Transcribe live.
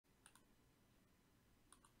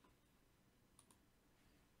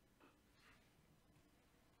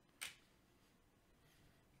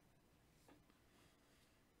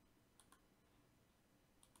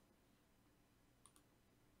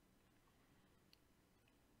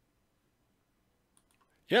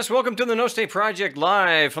Yes, welcome to the No State Project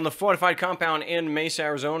live from the fortified compound in Mesa,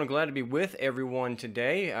 Arizona. Glad to be with everyone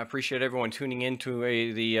today. I appreciate everyone tuning in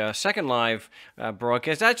to the second live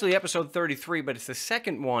broadcast. Actually, episode 33, but it's the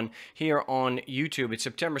second one here on YouTube. It's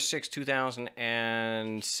September 6,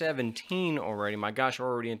 2017 already. My gosh, we're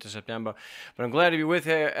already into September. But I'm glad to be with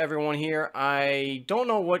everyone here. I don't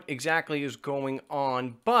know what exactly is going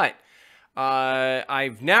on, but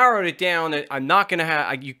I've narrowed it down that I'm not going to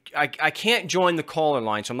have, I can't join the caller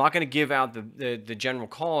line, so I'm not going to give out the general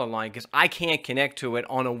caller line because I can't connect to it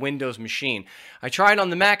on a Windows machine. I tried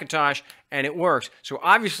on the Macintosh and it works. So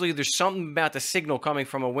obviously there's something about the signal coming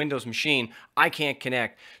from a Windows machine I can't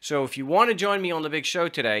connect. So if you want to join me on the big show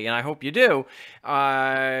today, and I hope you do,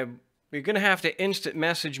 you're going to have to instant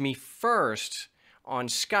message me first on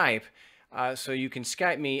Skype. So you can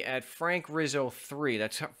Skype me at Frank Rizzo 3.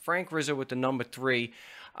 That's Frank Rizzo with the number 3.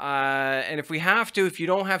 And if we have to, if you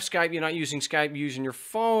don't have Skype, you're not using Skype, you're using your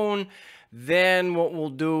phone, then what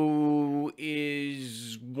we'll do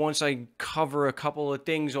is once I cover a couple of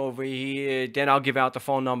things over here, then I'll give out the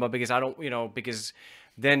phone number because I don't, because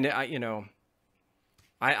then, I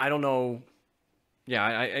don't know.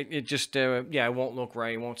 Yeah, it just, it won't look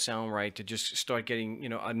right. It won't sound right to just start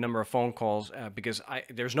getting, a number of phone calls because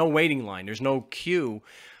there's no waiting line. There's no queue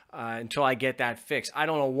until I get that fixed. I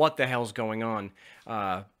don't know what the hell's going on.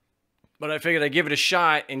 But I figured I'd give it a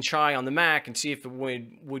shot and try on the Mac and see if it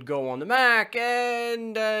would go on the Mac,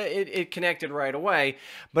 and it connected right away.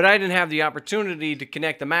 But I didn't have the opportunity to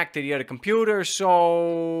connect the Mac to the other computer,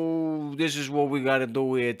 so this is what we got to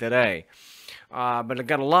do here today. But I've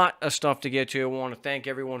got a lot of stuff to get to. I want to thank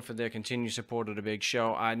everyone for their continued support of the big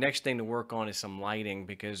show. Next thing to work on is some lighting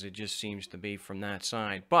because it just seems to be from that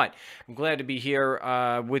side. But I'm glad to be here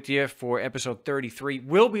with you for episode 33.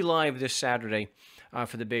 We'll be live this Saturday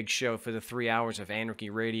for the big show for the 3 hours of Anarchy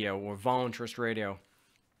Radio or Voluntarist Radio.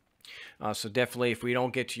 So definitely, if we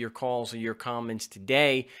don't get to your calls or your comments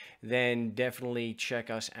today, then definitely check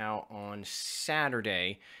us out on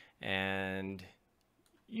Saturday. And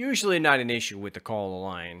usually not an issue with the call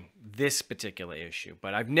line, this particular issue,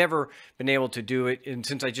 but I've never been able to do it, and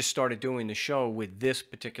since I just started doing the show with this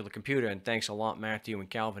particular computer, and thanks a lot Matthew and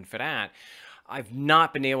Calvin for that, I've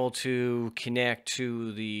not been able to connect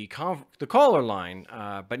to the caller line,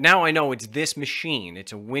 but now I know it's this machine.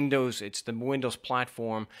 It's the Windows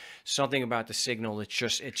platform, something about the signal, it's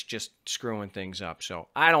just screwing things up, so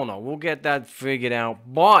I don't know, we'll get that figured out,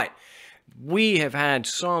 but we have had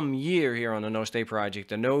some year here on the No State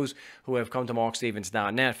Project, and those who have come to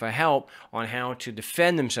markstevens.net for help on how to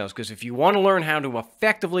defend themselves. Because if you want to learn how to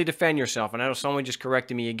effectively defend yourself, and I know someone just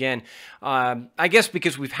corrected me again, I guess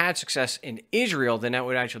because we've had success in Israel, then that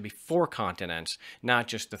would actually be 4 continents, not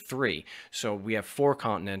just the 3. So we have 4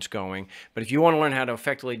 continents going. But if you want to learn how to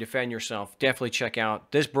effectively defend yourself, definitely check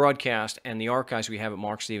out this broadcast and the archives we have at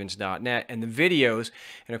markstevens.net and the videos.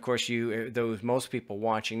 And of course, most people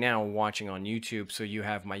watching now are watching on YouTube, so you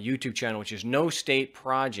have my YouTube channel, which is No State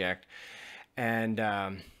Project, and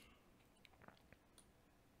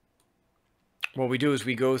what we do is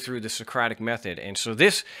we go through the Socratic method. And so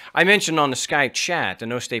this, I mentioned on the Skype chat, the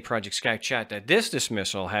No State Project Skype chat, that this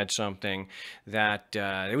dismissal had something that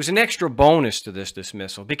it was an extra bonus to this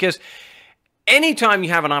dismissal, because anytime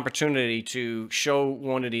you have an opportunity to show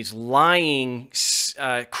one of these lying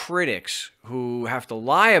critics who have to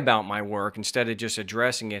lie about my work instead of just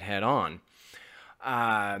addressing it head on,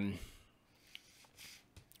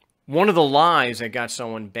 one of the lies that got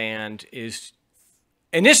someone banned is,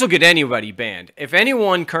 and this will get anybody banned, if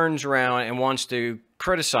anyone turns around and wants to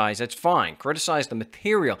criticize, that's fine. Criticize the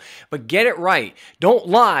material, but get it right. Don't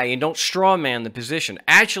lie and don't straw man the position.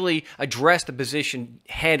 Actually address the position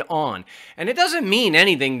head on. And it doesn't mean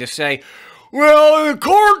anything to say, well, the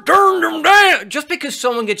court turned them down. Just because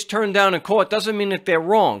someone gets turned down in court doesn't mean that they're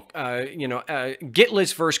wrong.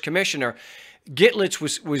 Gitlitz versus Commissioner, Gitlitz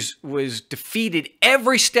was defeated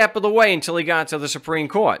every step of the way until he got to the Supreme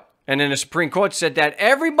Court. And then the Supreme Court said that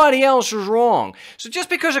everybody else was wrong. So just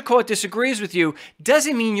because a court disagrees with you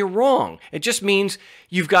doesn't mean you're wrong. It just means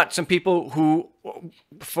you've got some people who,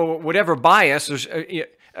 for whatever bias,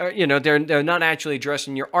 they're not actually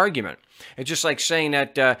addressing your argument. It's just like saying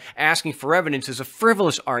that asking for evidence is a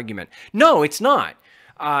frivolous argument. No, it's not.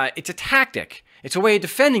 It's a tactic. It's a way of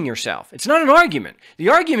defending yourself. It's not an argument. The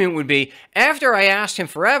argument would be, after I asked him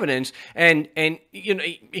for evidence and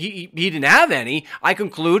he didn't have any, I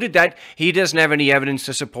concluded that he doesn't have any evidence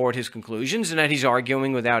to support his conclusions and that he's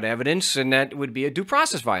arguing without evidence, and that would be a due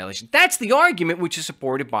process violation. That's the argument which is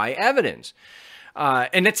supported by evidence.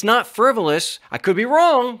 And it's not frivolous. I could be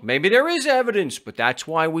wrong. Maybe there is evidence, but that's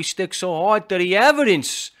why we stick so hard to the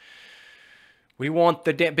evidence. We want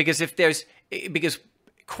the because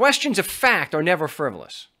questions of fact are never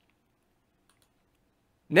frivolous.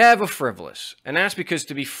 Never frivolous. And that's because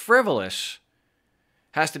to be frivolous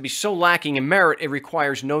has to be so lacking in merit, it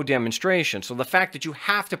requires no demonstration. So the fact that you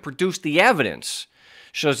have to produce the evidence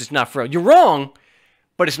shows it's not frivolous. You're wrong,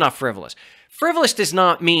 but it's not frivolous. Frivolous does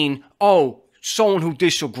not mean, oh, someone who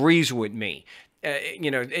disagrees with me.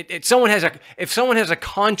 If someone has a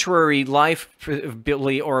contrary life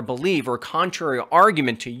or a belief or a contrary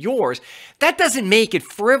argument to yours, that doesn't make it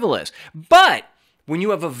frivolous. But when you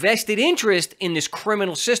have a vested interest in this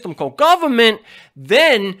criminal system called government,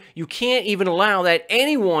 then you can't even allow that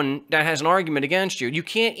anyone that has an argument against you, you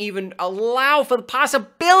can't even allow for the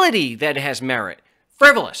possibility that it has merit.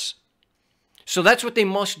 Frivolous. So that's what they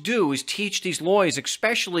must do, is teach these lawyers,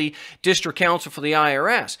 especially district counsel for the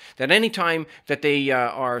IRS, that anytime that they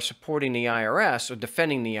are supporting the IRS or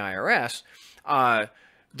defending the IRS,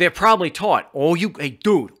 they're probably taught, hey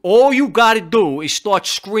dude, all you got to do is start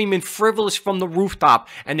screaming frivolous from the rooftop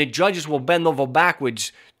and the judges will bend over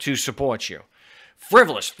backwards to support you.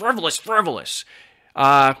 Frivolous, frivolous, frivolous.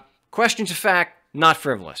 Questions of fact, not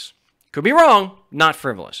frivolous. Could be wrong, not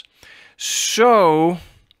frivolous. So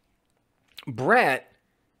Brett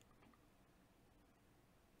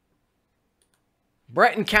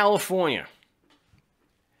in California.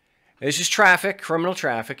 This is traffic, criminal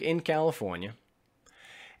traffic in California.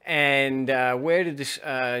 And where did this,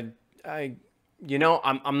 I'm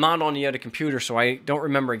not on the other computer, so I don't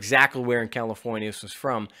remember exactly where in California this was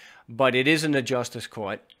from, but it is in the Justice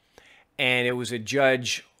Court. And it was a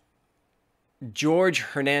Judge George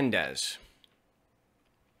Hernandez.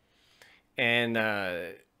 And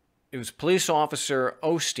it was police officer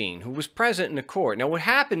Osteen who was present in the court. Now, what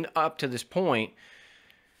happened up to this point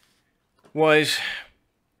was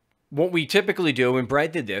what we typically do, and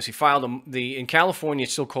Brett did this, he filed in California,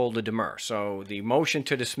 it's still called a demur. So the motion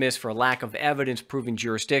to dismiss for lack of evidence proving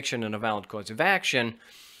jurisdiction and a valid cause of action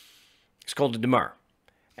is called a demur.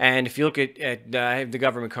 And if you look at I have the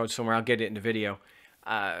government code somewhere, I'll get it in the video.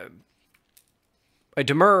 A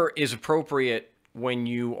demur is appropriate when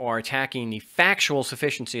you are attacking the factual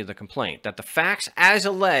sufficiency of the complaint, that the facts as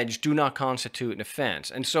alleged do not constitute an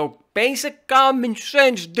offense. And so basic common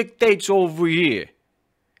sense dictates over here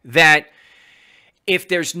that if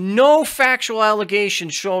there's no factual allegation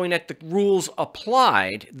showing that the rules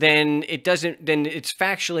applied, then it's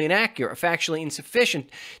factually inaccurate, factually insufficient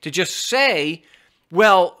to just say,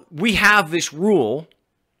 well, we have this rule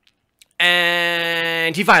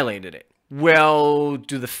and he violated it. Well,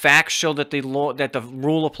 do the facts show that the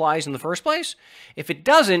rule applies in the first place? If it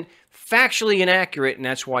doesn't, factually inaccurate, and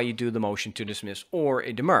that's why you do the motion to dismiss or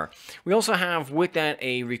a demur. We also have with that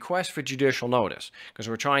a request for judicial notice, because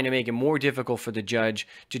we're trying to make it more difficult for the judge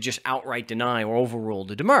to just outright deny or overrule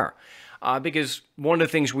the demur. Because one of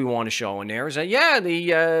the things we want to show in there is that, yeah,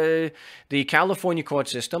 the California court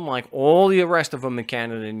system, like all the rest of them in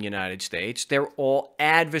Canada and the United States, they're all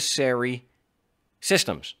adversary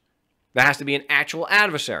systems. There has to be an actual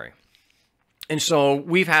adversary. And so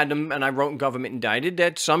we've had them, and I wrote in Government Indicted,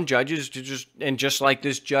 that some judges just like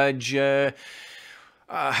this Judge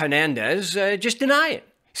Hernandez, just deny it.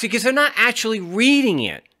 See, because they're not actually reading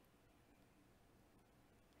it.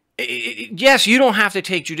 Yes, you don't have to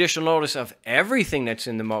take judicial notice of everything that's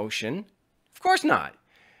in the motion. Of course not.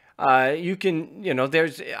 You can,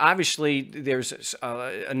 there's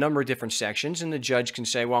a number of different sections, and the judge can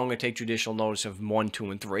say, well, I'm going to take judicial notice of 1,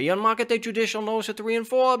 2, and 3. I'm not going to take judicial notice of 3 and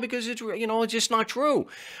 4 because it's just not true.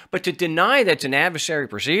 But to deny that's an adversary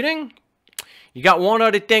proceeding, you got one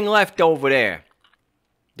other thing left over there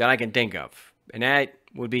that I can think of, and that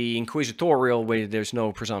would be inquisitorial, where there's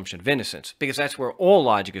no presumption of innocence, because that's where all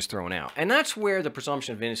logic is thrown out. And that's where the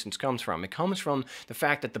presumption of innocence comes from. It comes from the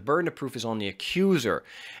fact that the burden of proof is on the accuser,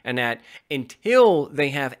 and that until they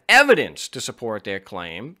have evidence to support their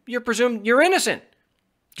claim, you're presumed you're innocent,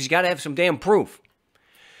 because you got to have some damn proof.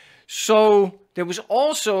 So there was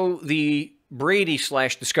also the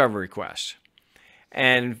Brady/discovery request.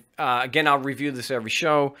 And again, I'll review this every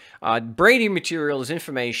show. Brady material is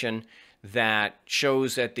information that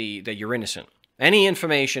shows that you're innocent. Any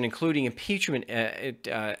information, including impeachment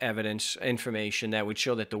evidence information, that would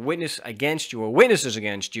show that the witness against you or witnesses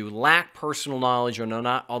against you lack personal knowledge or are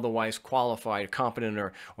not otherwise qualified, competent,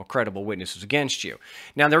 or credible witnesses against you.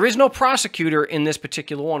 Now, there is no prosecutor in this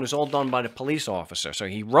particular one. It was all done by the police officer. So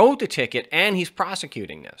he wrote the ticket and he's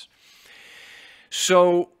prosecuting this.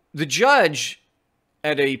 So the judge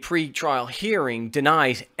at a pre-trial hearing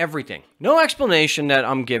denies everything. No explanation that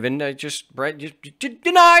I'm given. Brett, just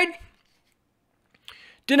denied.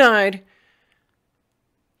 Denied.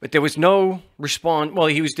 But there was no response. Well,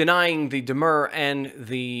 he was denying the demur and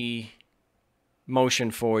the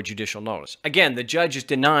motion for judicial notice. Again, the judge is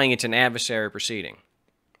denying it's an adversary proceeding.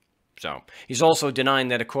 So he's also denying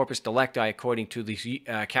that a corpus delicti, according to the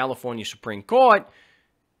California Supreme Court,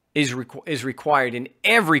 is required in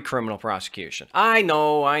every criminal prosecution. I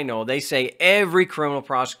know. They say every criminal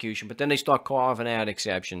prosecution, but then they start carving out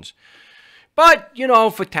exceptions. But, you know,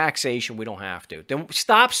 for taxation, we don't have to. Then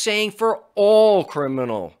stop saying for all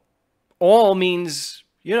criminal. All means,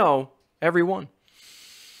 you know, everyone.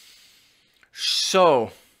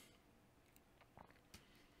 So,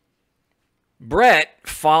 Brett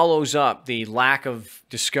follows up the lack of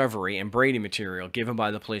discovery and Brady material given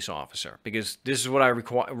by the police officer, because this is what I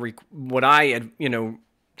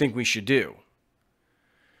think we should do.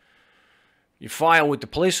 You file with the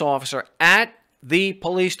police officer at the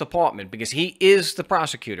police department, because he is the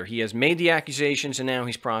prosecutor. He has made the accusations and now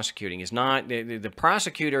he's prosecuting. He's not the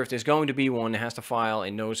prosecutor. If there's going to be one, has to file a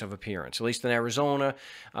notice of appearance, at least in Arizona,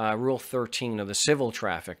 Rule 13 of the civil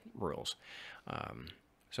traffic rules. But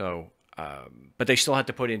they still have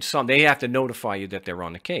to put in some. They have to notify you that they're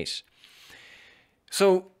on the case.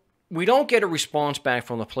 So we don't get a response back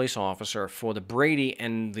from the police officer for the Brady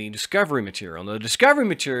and the discovery material. Now, the discovery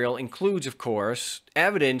material includes, of course,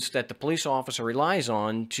 evidence that the police officer relies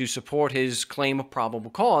on to support his claim of probable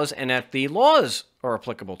cause and that the laws are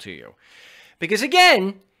applicable to you. Because,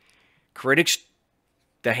 again, critics,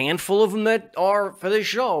 the handful of them that are for this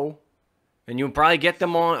show, and you'll probably get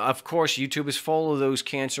them on, of course, YouTube is full of those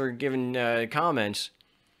cancer-given comments.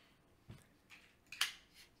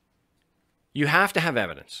 You have to have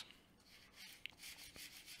evidence.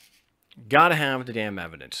 Got to have the damn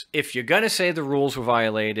evidence. If you're going to say the rules were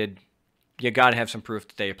violated, you got to have some proof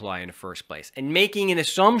that they apply in the first place. And making an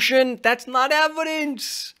assumption, that's not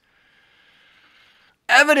evidence.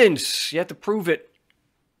 Evidence. You have to prove it.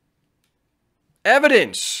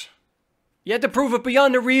 Evidence. You have to prove it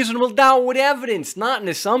beyond a reasonable doubt with evidence, not an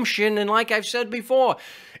assumption. And like I've said before,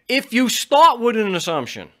 if you start with an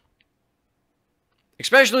assumption,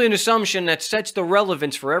 especially an assumption that sets the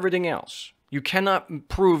relevance for everything else, you cannot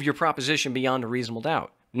prove your proposition beyond a reasonable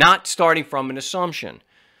doubt, not starting from an assumption.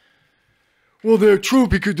 Well, they're true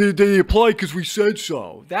because they apply because we said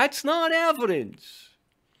so. That's not evidence.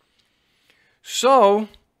 So,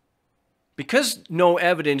 because no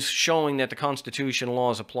evidence showing that the Constitution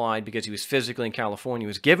laws applied because he was physically in California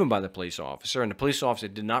was given by the police officer, and the police officer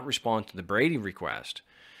did not respond to the Brady request,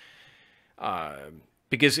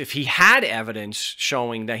 because if he had evidence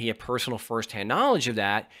showing that he had personal first-hand knowledge of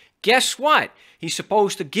that, guess what? He's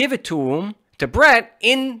supposed to give it to him, to Brett,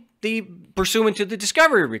 pursuant to the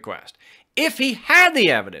discovery request. If he had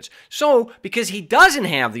the evidence. So, because he doesn't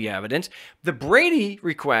have the evidence, the Brady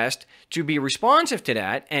request, to be responsive to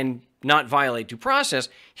that and not violate due process,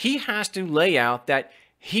 he has to lay out that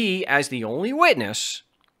he, as the only witness,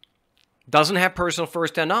 doesn't have personal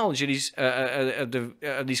first-hand knowledge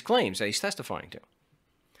of these claims that he's testifying to.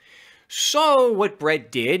 So what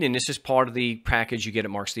Brett did, and this is part of the package you get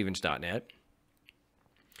at markstevens.net,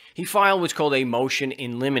 he filed what's called a motion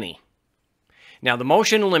in limine. Now, the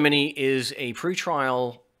motion in limine is a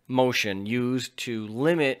pretrial motion used to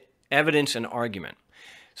limit evidence and argument.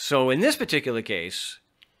 So in this particular case,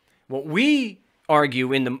 what we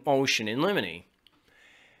argue in the motion in limine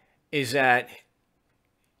is that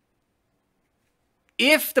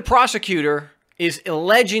if the prosecutor is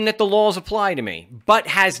alleging that the laws apply to me, but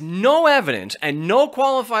has no evidence and no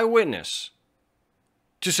qualified witness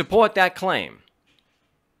to support that claim,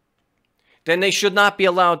 then they should not be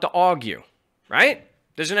allowed to argue, right?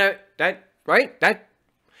 Isn't that right?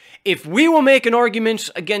 If we were making arguments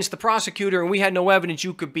against the prosecutor and we had no evidence,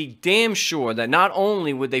 you could be damn sure that not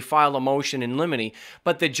only would they file a motion in limine,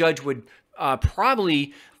 but the judge would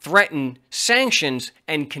probably threaten sanctions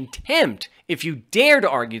and contempt if you dare to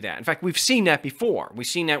argue that. In fact, we've seen that before. We've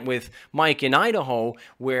seen that with Mike in Idaho,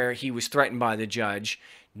 where he was threatened by the judge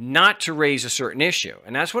not to raise a certain issue.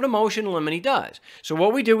 And that's what a motion in limine does. So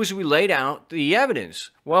what we do is we laid out the evidence.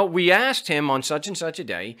 Well, we asked him on such and such a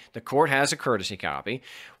day, the court has a courtesy copy,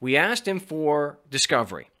 we asked him for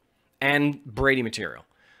discovery and Brady material.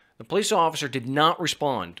 The police officer did not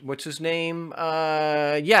respond. What's his name?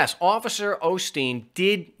 Yes, Officer Osteen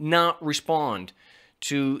did not respond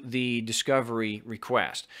to the discovery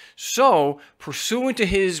request. So, pursuant to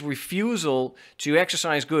his refusal to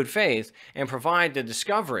exercise good faith and provide the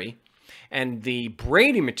discovery and the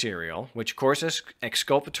Brady material, which of course is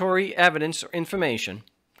exculpatory evidence or information,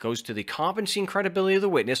 goes to the competency and credibility of the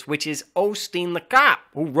witness, which is Osteen the cop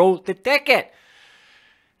who wrote the ticket.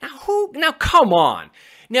 Now come on.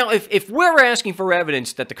 Now, if we're asking for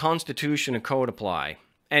evidence that the Constitution and Code apply,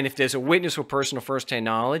 and if there's a witness with personal first-hand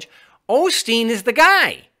knowledge, Osteen is the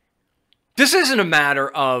guy. This isn't a matter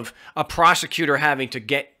of a prosecutor having to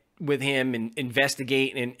get with him and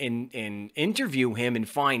investigate and interview him and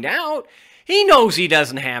find out. He knows he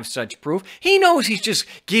doesn't have such proof. He knows he's just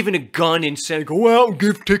giving a gun and saying, go out and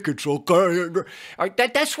give tickets, okay?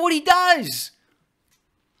 That's what he does.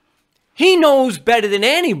 He knows better than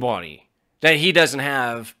anybody that he doesn't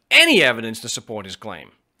have any evidence to support his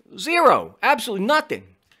claim. Zero. Absolutely nothing.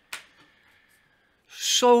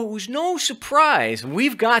 So it was no surprise.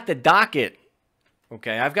 We've got the docket.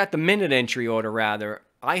 Okay, I've got the minute entry order, rather.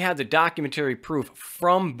 I have the documentary proof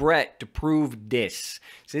from Brett to prove this.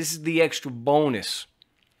 So this is the extra bonus.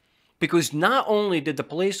 Because not only did the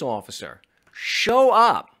police officer show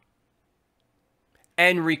up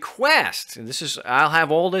and request, and this is, I'll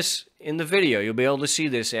have all this in the video. You'll be able to see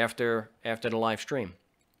this after the live stream.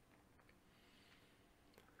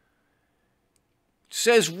 It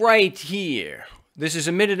says right here, this is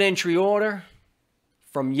a minute entry order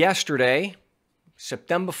from yesterday,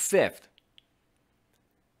 September 5th.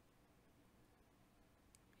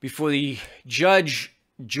 Before the Judge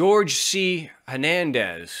George C.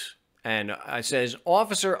 Hernandez, and it says,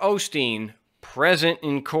 Officer Osteen present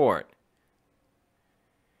in court.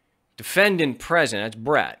 Defendant present, that's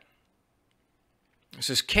Brett. It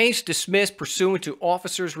says, case dismissed pursuant to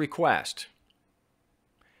officer's request.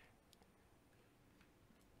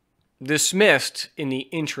 Dismissed in the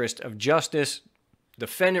interest of justice.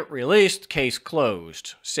 Defendant released, case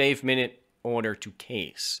closed. Save minute order to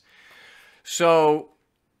case. So,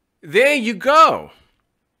 there you go.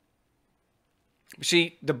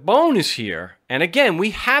 See, the bonus here, and again,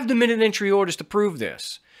 we have the minute entry orders to prove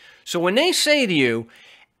this. So when they say to you,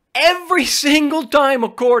 every single time a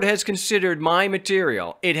court has considered my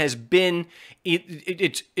material, it has been,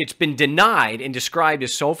 it's been denied and described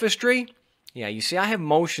as sophistry. Yeah, you see, I have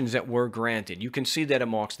motions that were granted. You can see that at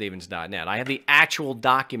markstevens.net. I have the actual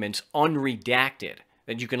documents unredacted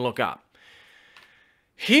that you can look up.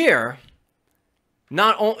 Here,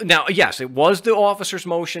 now, yes, it was the officer's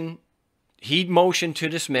motion. He motioned to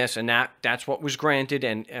dismiss, and that's what was granted,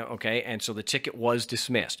 and okay, and so the ticket was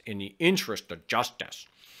dismissed in the interest of justice.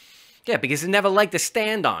 Yeah, because he never liked to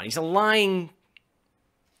stand on. He's a lying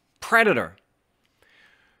predator.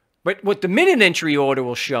 But what the minute entry order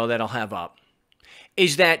will show that I'll have up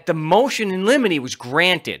is that the motion in limine was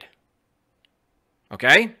granted.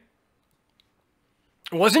 Okay?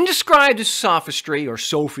 It wasn't described as sophistry or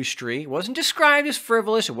sophistry. It wasn't described as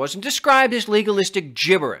frivolous. It wasn't described as legalistic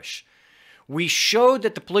gibberish. We showed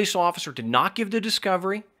that the police officer did not give the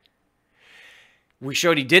discovery. We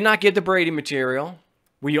showed he did not give the Brady material.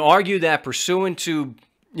 We argued that pursuant to,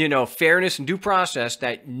 fairness and due process,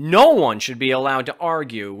 that no one should be allowed to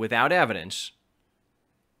argue without evidence.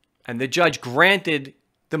 And the judge granted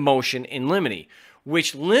the motion in limine,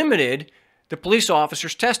 which limited the police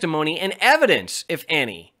officer's testimony and evidence, if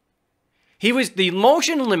any. The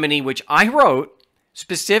motion in limine, which I wrote,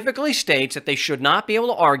 specifically states that they should not be able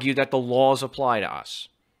to argue that the laws apply to us.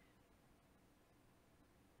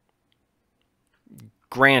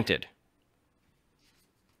 Granted.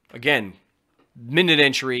 Again, minute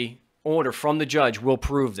entry order from the judge will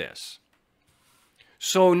prove this.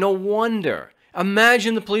 So no wonder.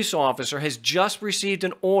 Imagine the police officer has just received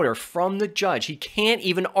an order from the judge. He can't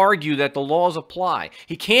even argue that the laws apply.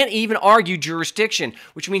 He can't even argue jurisdiction,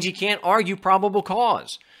 which means he can't argue probable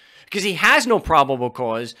cause. Because he has no probable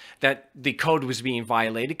cause that the code was being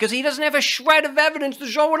violated, because he doesn't have a shred of evidence to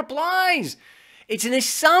show it applies. It's an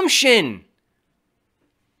assumption.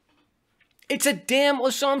 It's a damn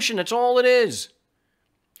assumption. That's all it is.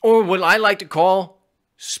 Or what I like to call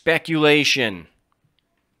speculation.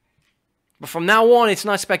 But from now on, it's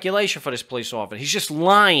not speculation for this police officer. He's just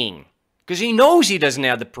lying. Because he knows he doesn't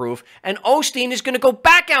have the proof. And Osteen is going to go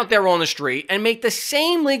back out there on the street and make the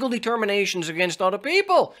same legal determinations against other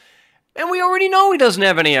people. And we already know he doesn't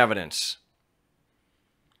have any evidence.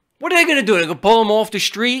 What are they going to do? They're going to pull him off the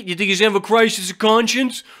street? You think he's going to have a crisis of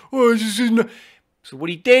conscience? Oh, this is not... So what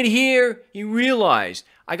he did here, he realized,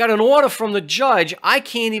 I got an order from the judge. I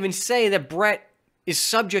can't even say that Brett is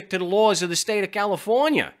subject to the laws of the state of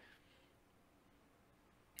California.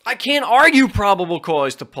 I can't argue probable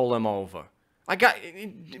cause to pull him over. I got...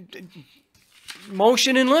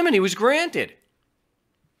 Motion in limine was granted.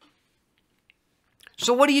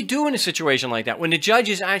 So what do you do in a situation like that? When the judge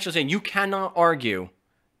is actually saying you cannot argue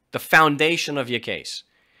the foundation of your case.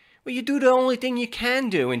 Well, you do the only thing you can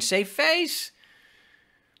do and save face.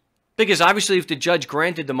 Because obviously if the judge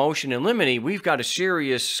granted the motion in limine, we've got a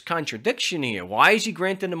serious contradiction here. Why is he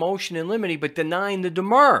granting the motion in limine but denying the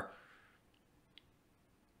demur?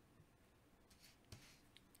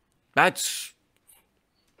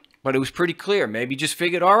 But it was pretty clear. Maybe just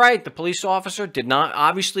figured, all right, the police officer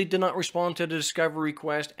obviously did not respond to the discovery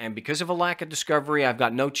request, and because of a lack of discovery, I've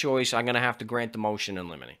got no choice. I'm going to have to grant the motion in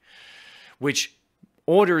limine, which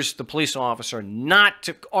orders the police officer not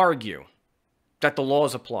to argue that the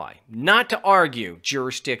laws apply, not to argue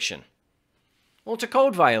jurisdiction. Well, it's a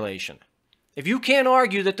code violation. If you can't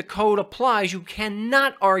argue that the code applies, you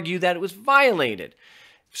cannot argue that it was violated.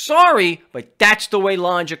 Sorry, but that's the way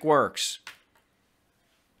logic works.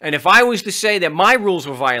 And if I was to say that my rules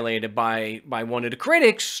were violated by one of the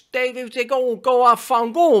critics, they go off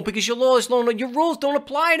fangool because your rules don't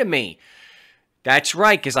apply to me. That's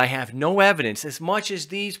right, because I have no evidence, as much as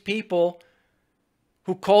these people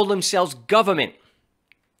who call themselves government.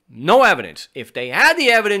 No evidence. If they had the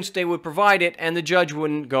evidence, they would provide it, and the judge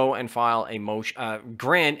wouldn't go and file a motion,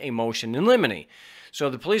 grant a motion in limine. So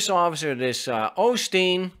the police officer, this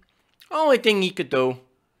Osteen, only thing he could do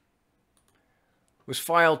was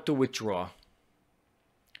filed to withdraw.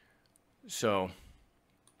 So,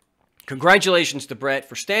 congratulations to Brett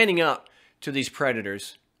for standing up to these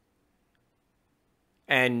predators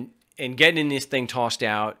and getting this thing tossed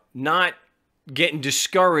out, not getting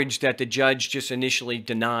discouraged that the judge just initially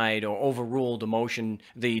denied or overruled the motion,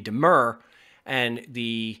 the demur, and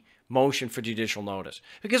the motion for judicial notice.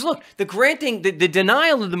 Because look, the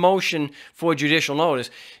denial of the motion for judicial notice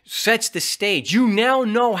sets the stage. You now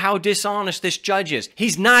know how dishonest this judge is.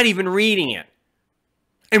 He's not even reading it.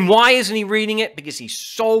 And why isn't he reading it? Because he's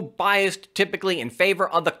so biased, typically in favor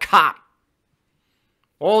of the cop.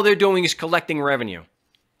 All they're doing is collecting revenue.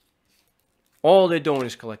 All they're doing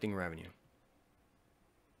is collecting revenue.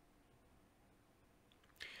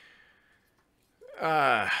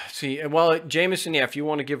 Well, Jameson, yeah, if you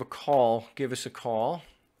want to give us a call.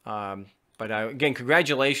 But again,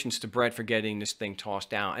 congratulations to Brett for getting this thing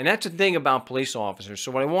tossed out. And that's the thing about police officers.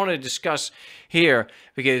 So what I want to discuss here,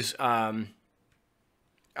 because I'm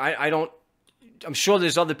sure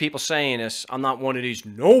there's other people saying this. I'm not one of these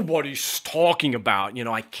nobody's talking about. You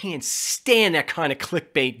know, I can't stand that kind of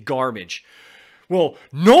clickbait garbage. Well,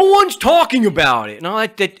 no one's talking about it. No,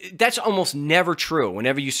 that's almost never true.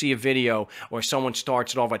 Whenever you see a video or someone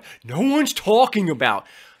starts it off like, no one's talking about,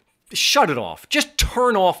 shut it off. Just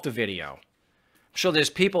turn off the video. I'm sure there's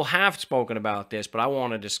people have spoken about this, but I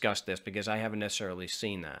want to discuss this because I haven't necessarily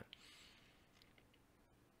seen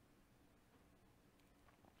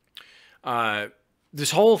that.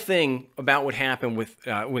 This whole thing about what happened with,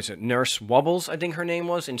 was it Nurse Wubbles, I think her name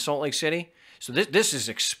was, in Salt Lake City? So this has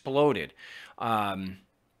exploded. And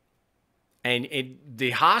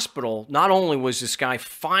the hospital, not only was this guy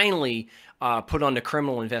finally put under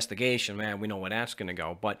criminal investigation, man, we know where that's going to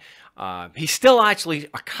go, but he's still actually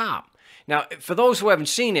a cop. Now, for those who haven't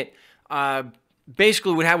seen it,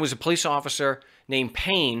 basically what happened was a police officer named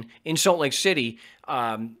Payne in Salt Lake City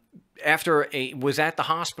was at the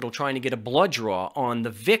hospital trying to get a blood draw on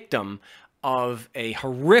the victim of a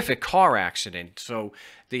horrific car accident. So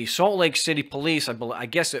the Salt Lake City police, I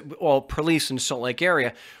guess, police in the Salt Lake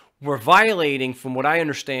area, were violating, from what I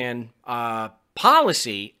understand,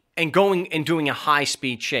 policy and going and doing a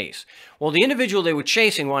high-speed chase. Well, the individual they were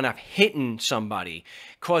chasing wound up hitting somebody,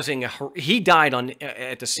 causing he died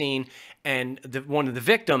at the scene, and one of the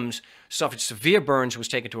victims suffered severe burns, was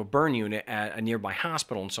taken to a burn unit at a nearby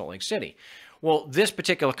hospital in Salt Lake City. Well, this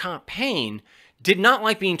particular cop, Payne, did not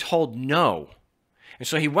like being told no. And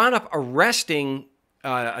so he wound up arresting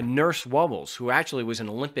a Nurse Wubbles, who actually was an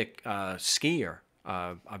Olympic skier,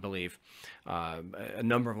 I believe, a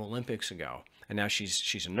number of Olympics ago. And now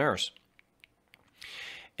she's a nurse.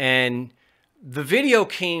 And the video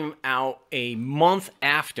came out a month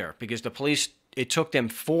after, because the police, it took them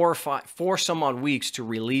four some odd weeks to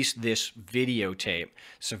release this videotape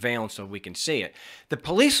surveillance so we can see it. The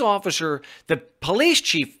police officer, the police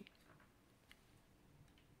chief,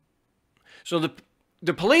 so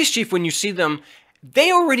the police chief, when you see them,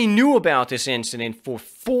 they already knew about this incident for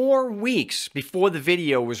 4 weeks before the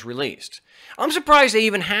video was released. I'm surprised they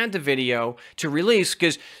even had the video to release,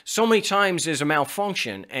 because so many times there's a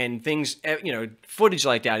malfunction and things, you know, footage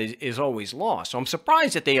like that is always lost. So I'm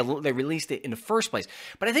surprised that they released it in the first place.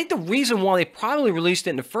 But I think the reason why they probably released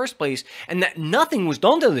it in the first place and that nothing was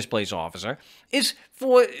done to this police officer is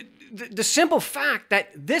for the simple fact that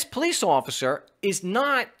this police officer is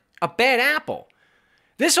not a bad apple.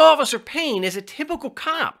 This Officer Payne is a typical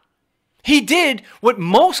cop. He did what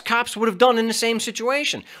most cops would have done in the same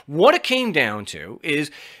situation. What it came down to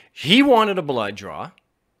is he wanted a blood draw,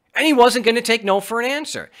 and he wasn't going to take no for an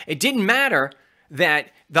answer. It didn't matter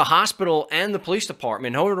that the hospital and the police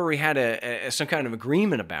department already had some kind of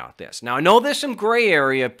agreement about this. Now, I know there's some gray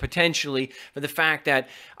area potentially for the fact that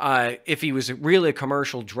if he was really a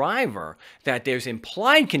commercial driver, that there's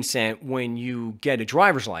implied consent when you get a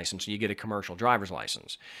driver's license, you get a commercial driver's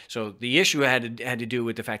license. So the issue had to do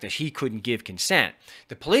with the fact that he couldn't give consent.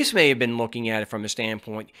 The police may have been looking at it from a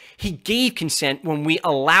standpoint, he gave consent when we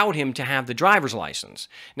allowed him to have the driver's license.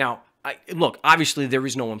 Now, look, obviously there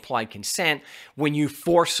is no implied consent when you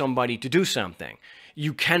force somebody to do something.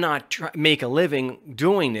 You cannot make a living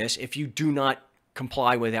doing this if you do not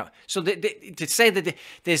comply with that. So to say that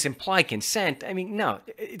there's implied consent, I mean, no.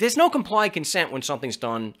 There's no implied consent when something's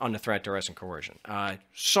done under threat, duress, and coercion.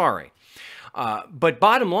 Sorry. But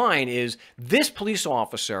bottom line is this police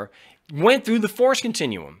officer went through the force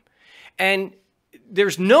continuum. And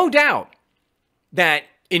there's no doubt that,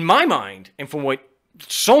 in my mind, and from what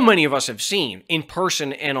so many of us have seen in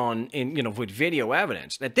person and with video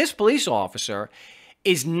evidence, that this police officer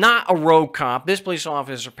is not a rogue cop. This police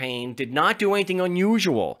officer, Payne, did not do anything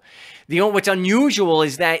unusual. What's unusual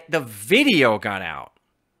is that the video got out.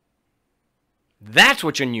 That's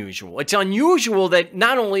what's unusual. It's unusual that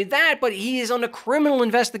not only that, but he is on a criminal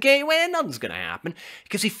investigation. Well, nothing's going to happen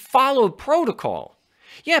because he followed protocol.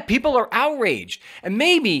 Yeah, people are outraged, and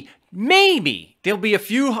maybe there'll be a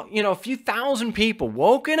few thousand people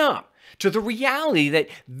woken up to the reality that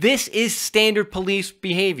this is standard police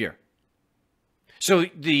behavior. So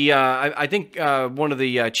I think one of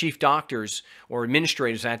the chief doctors or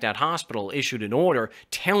administrators at that hospital issued an order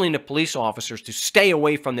telling the police officers to stay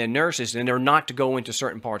away from their nurses and they're not to go into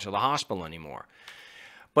certain parts of the hospital anymore.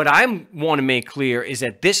 But I want to make clear is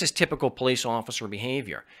that this is typical police officer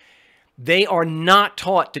behavior. They are not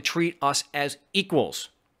taught to treat us as equals.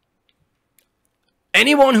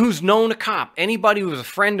 Anyone who's known a cop, anybody who's a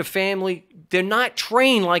friend of family, they're not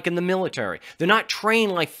trained like in the military. They're not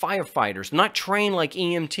trained like firefighters. They're not trained like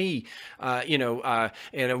EMT,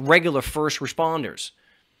 regular first responders.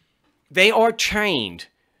 They are trained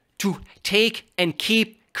to take and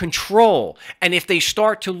keep control. And if they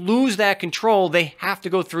start to lose that control, they have to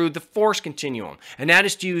go through the force continuum. And that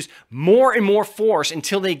is to use more and more force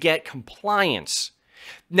until they get compliance.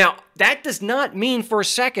 Now, that does not mean for a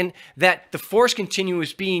second that the force continuum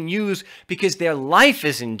is being used because their life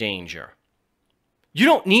is in danger. You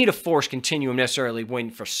don't need a force continuum necessarily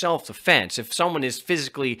for self-defense. If someone is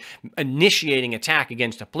physically initiating attack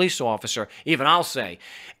against a police officer, even I'll say,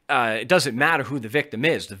 it doesn't matter who the victim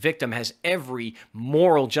is. The victim has every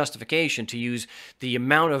moral justification to use the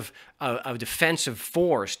amount of defensive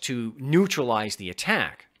force to neutralize the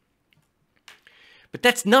attack. But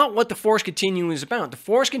that's not what the force continuum is about. The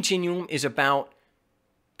force continuum is about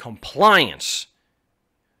compliance.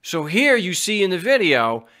 So here you see in the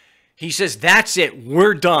video, he says, that's it,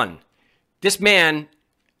 we're done. This man,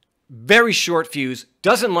 very short fuse,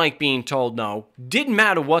 doesn't like being told no. Didn't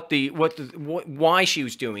matter why she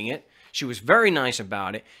was doing it. She was very nice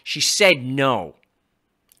about it. She said no.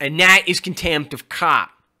 And that is contempt of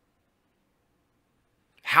cop.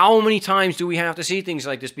 How many times do we have to see things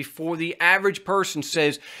like this before the average person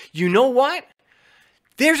says, you know what?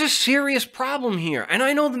 There's a serious problem here. And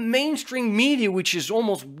I know the mainstream media, which is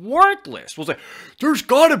almost worthless, will say, there's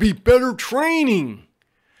got to be better training.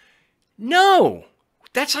 No.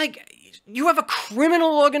 That's like, you have a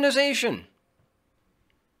criminal organization.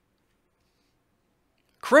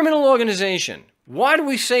 Criminal organization. Why do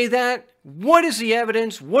we say that? What is the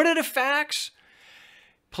evidence? What are the facts?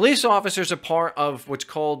 Police officers are part of what's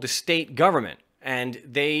called the state government, and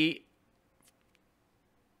they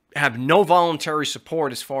have no voluntary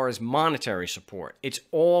support as far as monetary support. It's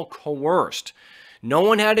all coerced. No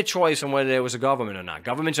one had a choice on whether there was a government or not.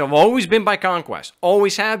 Governments have always been by conquest.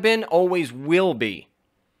 Always have been, always will be.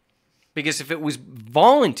 Because if it was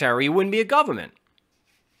voluntary, it wouldn't be a government.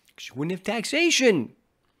 Because you wouldn't have taxation.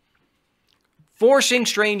 Forcing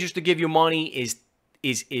strangers to give you money is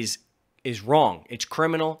wrong. It's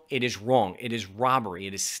criminal. It is wrong. It is robbery.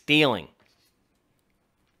 It is stealing.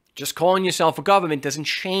 Just calling yourself a government doesn't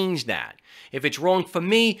change that. If it's wrong for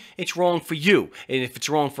me, it's wrong for you. And if it's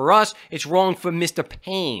wrong for us, it's wrong for Mr.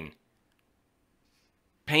 Payne.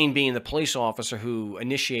 Payne being the police officer who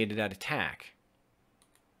initiated that attack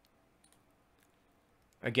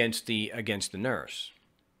against the nurse.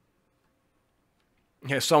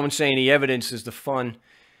 Yeah, someone saying the evidence is the fun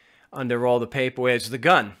under all the paperwork. It's the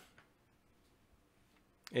gun.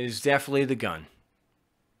 It is definitely the gun.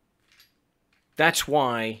 That's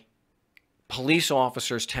why police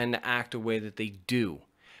officers tend to act the way that they do.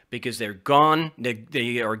 because they're gone.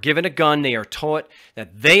 They are given a gun. They are taught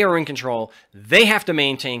that they are in control. They have to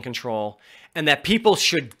maintain control, and that people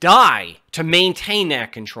should die to maintain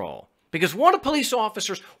that control. Because what do police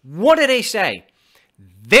officers, what do they say?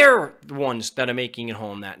 They're the ones that are making it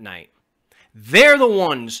home that night. They're the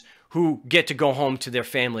ones who get to go home to their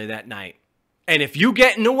family that night. And if you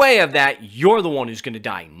get in the way of that, you're the one who's going to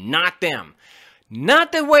die, not them.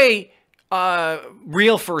 Not the way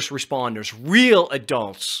real first responders, real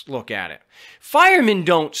adults look at it. Firemen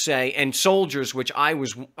don't say, and soldiers, which I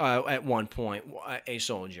was at one point a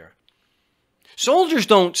soldier. Soldiers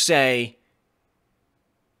don't say,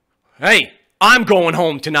 hey, I'm going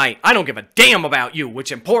home tonight. I don't give a damn about you.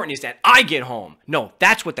 What's important is that I get home. No,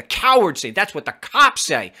 that's what the cowards say. That's what the cops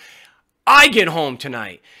say. I get home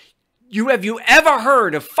tonight. Have you ever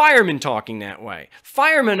heard of firemen talking that way?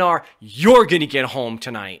 Firemen are, you're going to get home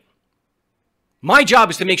tonight. My job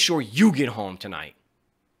is to make sure you get home tonight.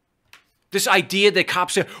 This idea that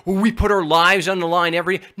cops say, well, we put our lives on the line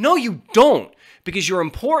every day. No, you don't. Because you're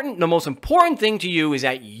important. The most important thing to you is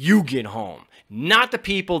that you get home, not the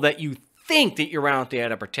people that you think that you're out there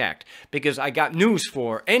to protect. Because I got news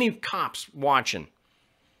for any cops watching.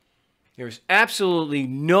 There's absolutely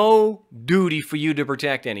no duty for you to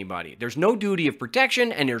protect anybody. There's no duty of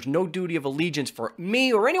protection, and there's no duty of allegiance for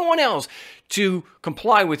me or anyone else to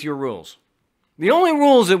comply with your rules. The only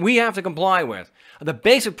rules that we have to comply with are the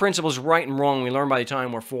basic principles of right and wrong we learn by the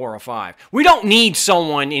time we're 4 or 5. We don't need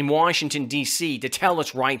someone in Washington, D.C. to tell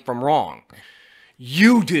us right from wrong.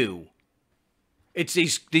 You do. It's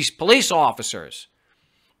these police officers.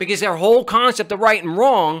 Because their whole concept of right and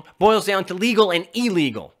wrong boils down to legal and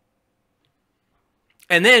illegal.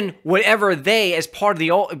 And then whatever they, as part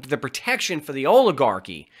of the protection for the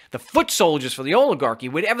oligarchy, the foot soldiers for the oligarchy,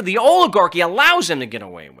 whatever the oligarchy allows them to get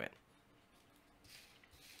away with.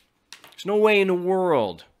 There's no way in the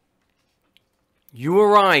world you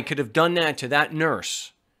or I could have done that to that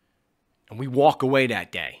nurse and we walk away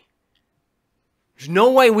that day. There's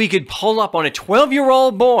no way we could pull up on a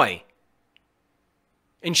 12-year-old boy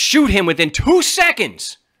and shoot him within 2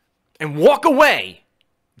 seconds and walk away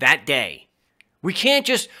that day. We can't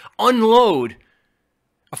just unload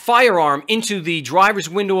a firearm into the driver's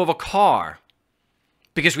window of a car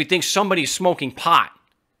because we think somebody's smoking pot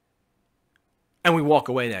and we walk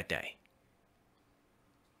away that day.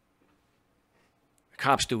 The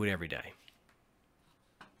cops do it every day.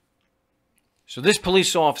 So this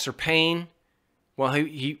police officer, Payne, well,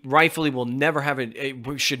 he rightfully will never have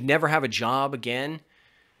should never have a job again.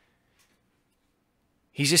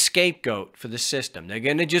 He's a scapegoat for the system. They're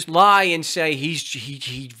going to just lie and say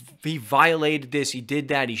he violated this, he did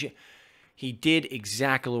that. He did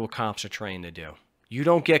exactly what cops are trained to do. You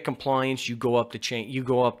don't get compliance, you go up the chain, you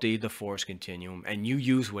go up the force continuum, and you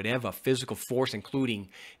use whatever physical force, including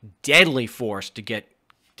deadly force, to get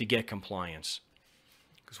compliance.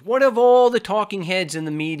 Because what if all the talking heads in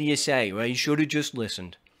the media say? Well, you should have just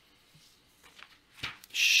listened.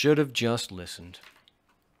 Should have just listened.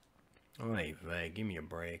 Oy vey, give me a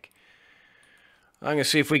break. I'm going to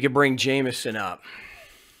see if we can bring Jameson up.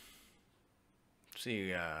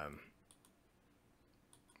 See,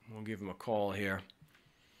 we'll give him a call here.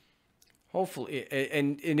 Hopefully,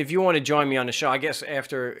 and if you want to join me on the show, I guess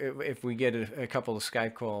after, if we get a couple of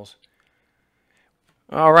Skype calls.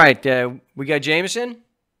 All right, we got Jameson?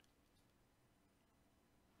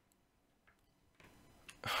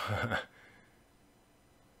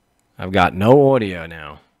 I've got no audio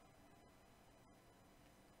now.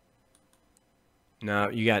 No,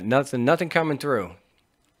 you got nothing coming through.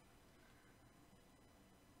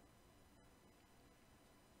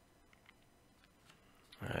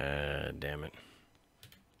 Damn it.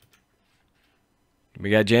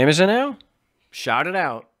 We got Jameson now? Shout it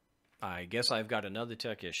out. I guess I've got another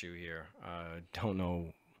tech issue here. Don't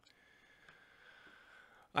know.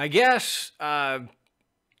 I guess, I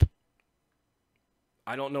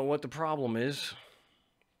don't know what the problem is.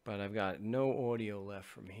 But I've got no audio left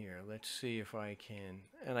from here. Let's see if I can.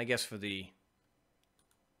 And I guess for the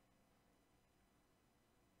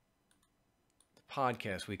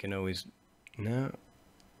podcast, we can always... No.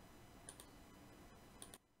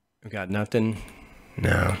 We got nothing?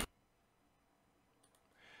 No.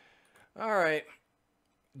 All right.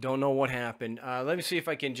 Don't know what happened. Let me see if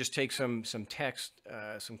I can just take some text,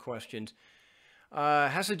 some questions.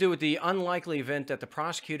 Has to do with the unlikely event that the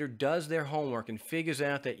prosecutor does their homework and figures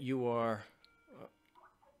out that you are...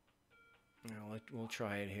 we'll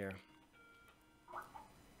try it here.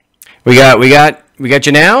 We got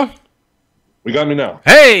you now? We got me now.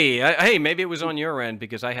 Hey, maybe it was on your end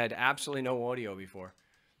because I had absolutely no audio before.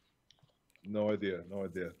 No idea.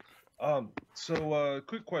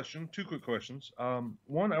 Quick question, two quick questions.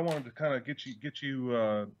 One, I wanted to kind of get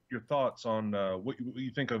you your thoughts on what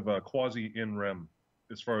you think of quasi in rem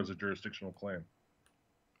as far as a jurisdictional claim.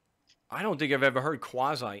 I don't think I've ever heard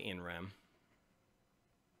quasi in rem.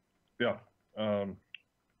 Yeah,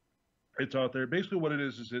 it's out there. Basically, what it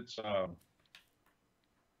is it's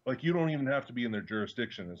like you don't even have to be in their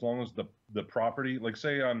jurisdiction as long as the property. Like,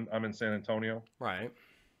 say I'm in San Antonio, Right.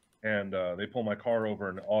 and they pull my car over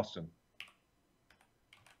in Austin.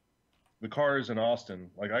 The car is in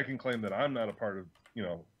Austin. Like, I can claim that I'm not a part of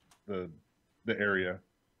the area,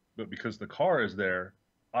 but because the car is there,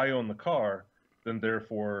 I own the car. Then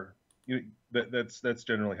therefore, that's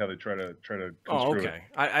generally how they try to Oh, construe it.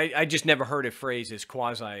 okay. I just never heard it phrased as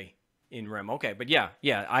quasi in rem. Okay, but yeah,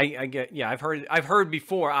 I get. Yeah, I've heard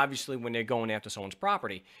before. Obviously, when they're going after someone's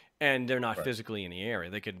property and they're not Right. physically in the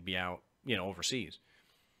area, they could be out, overseas.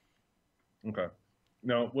 Okay.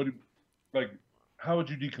 Now, like how would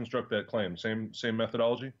you deconstruct that claim? Same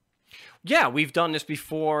methodology? Yeah, we've done this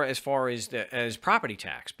before as far as as property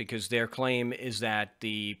tax, because their claim is that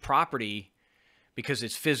the property, because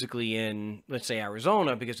it's physically in, let's say,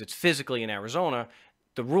 Arizona, because it's physically in Arizona,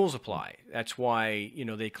 the rules apply. That's why,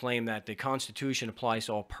 they claim that the Constitution applies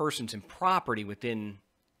to all persons and property within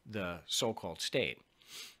the so-called state.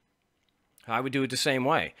 I would do it the same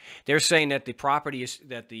way. They're saying that the property is,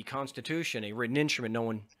 that the Constitution, a written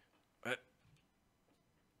instrument,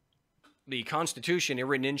 the Constitution, a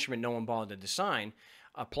written instrument no one bothered to sign,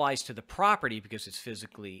 applies to the property because it's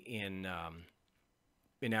physically in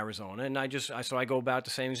Arizona. And so I go about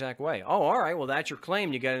the same exact way. Oh, all right. Well, that's your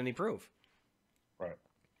claim. You got any proof? Right.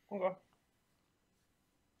 Okay.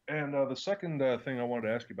 And the second thing I wanted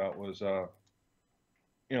to ask you about was, the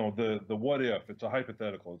what if. It's a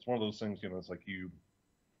hypothetical. It's one of those things. It's like you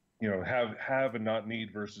have and not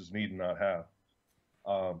need versus need and not have.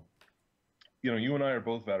 You and I are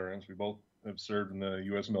both veterans. We both have served in the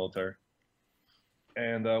U.S. military.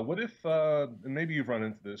 And what if, and maybe you've run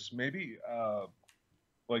into this, maybe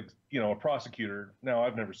like, a prosecutor. Now,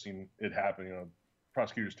 I've never seen it happen.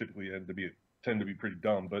 Prosecutors typically tend to be pretty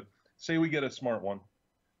dumb. But say we get a smart one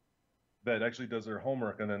that actually does their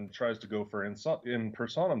homework and then tries to go for in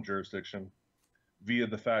personam jurisdiction via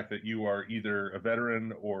the fact that you are either a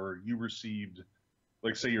veteran or you received,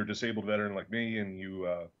 like, say you're a disabled veteran like me, and you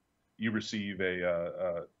receive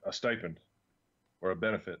a stipend or a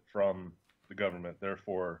benefit from the government.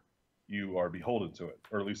 Therefore, you are beholden to it,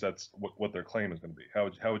 or at least that's what their claim is going to be. How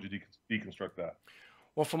would you deconstruct that?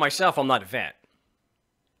 Well, for myself, I'm not a vet.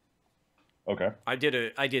 Okay. I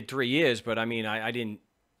did 3 years, but I mean, I didn't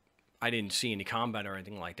see any combat or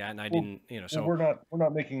anything like that, and I didn't, so we're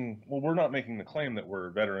not making the claim that we're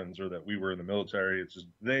veterans or that we were in the military. It's just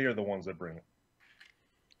they are the ones that bring it.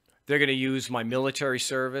 they're going to use my military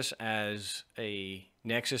service as a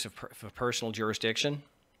nexus of personal jurisdiction.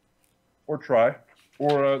 Or try,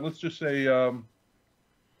 or let's just say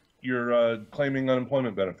you're claiming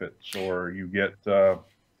unemployment benefits, or you get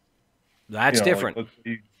That's different.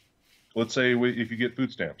 Like, let's say if you get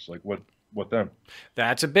food stamps, like what then?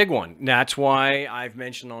 That's a big one. That's why I've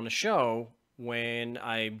mentioned on the show when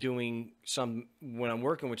I'm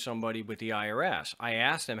working with somebody with the IRS, I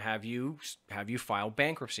ask them, have you filed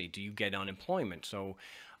bankruptcy? Do you get unemployment? So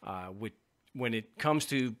when it comes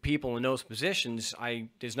to people in those positions,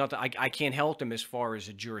 there's nothing I can't help them as far as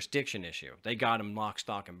a jurisdiction issue. They got them lock,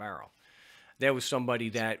 stock, and barrel. There was somebody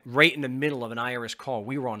that right in the middle of an IRS call,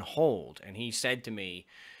 we were on hold, and he said to me,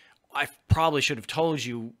 I probably should have told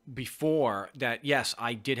you before that, yes,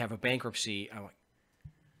 I did have a bankruptcy. I'm like,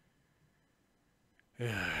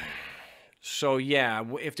 so yeah,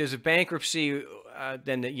 if there's a bankruptcy,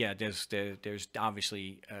 then yeah, there's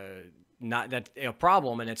obviously not that a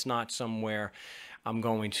problem, and it's not somewhere I'm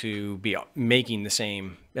going to be making the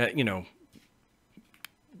same,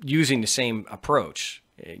 using the same approach.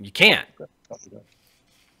 You can't.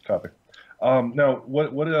 Copy. Now,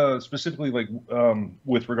 what specifically, like,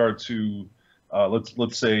 with regard to,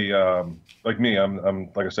 let's say, like me, I'm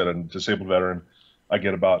like I said, a disabled veteran. I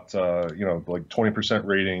get about like 20%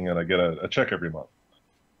 rating, and I get a check every month.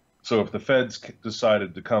 So if the feds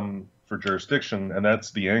decided to come for jurisdiction, and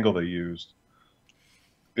that's the angle they used,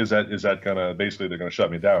 is that gonna basically they're gonna shut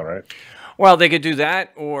me down, right? Well, they could do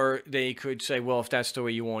that, or they could say, well, if that's the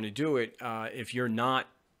way you want to do it, if you're not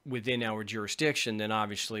within our jurisdiction, then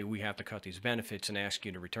obviously we have to cut these benefits and ask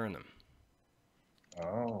you to return them.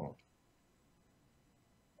 Oh.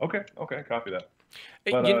 Okay. Copy that.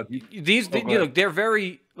 But, they're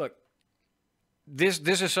very, look, this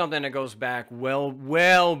is something that goes back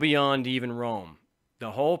well beyond even Rome.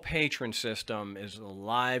 The whole patron system is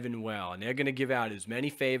alive and well, and they're going to give out as many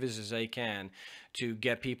favors as they can to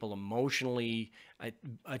get people emotionally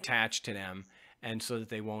attached to them, and so that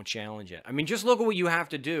they won't challenge it. I mean, just look at what you have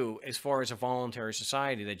to do as far as a voluntary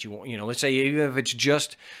society that you know, let's say even if it's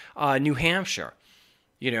just New Hampshire.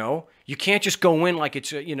 You know, you can't just go in like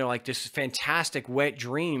it's, you know, like this fantastic wet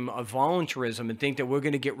dream of voluntarism and think that we're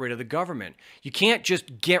going to get rid of the government. You can't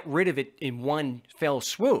just get rid of it in one fell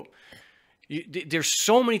swoop. There's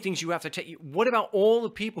so many things you have to take. What about all the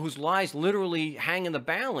people whose lives literally hang in the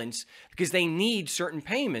balance because they need certain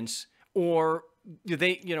payments, or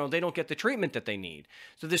they, you know, they don't get the treatment that they need?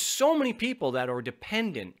 So there's so many people that are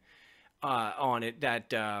dependent on it,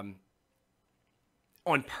 that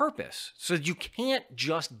on purpose. So you can't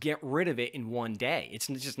just get rid of it in one day. It's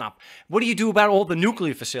just not. What do you do about all the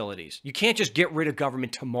nuclear facilities? You can't just get rid of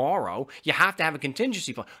government tomorrow. You have to have a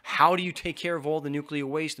contingency plan. How do you take care of all the nuclear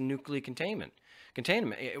waste and nuclear containment?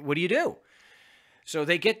 What do you do? So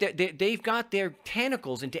they've got their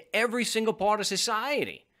tentacles into every single part of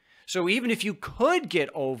society. So even if you could get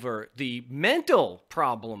over the mental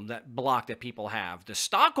problem that people have, the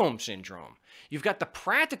Stockholm syndrome, you've got the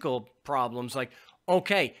practical problems like,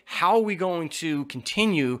 okay, how are we going to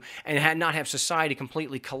continue and not have society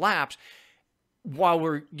completely collapse while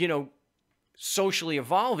we're, you know, socially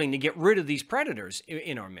evolving to get rid of these predators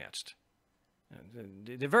in our midst?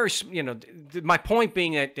 They're very, you know, my point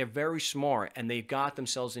being that they're very smart and they've got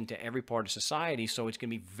themselves into every part of society, so it's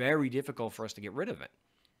going to be very difficult for us to get rid of it.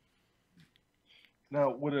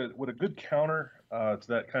 Now, would a good counter to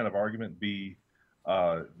that kind of argument be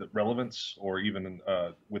the relevance, or even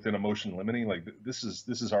within emotion limiting? Like this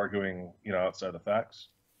is arguing, you know, outside the facts.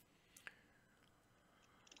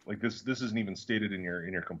 Like this isn't even stated in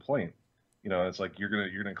your complaint. You know, it's like you're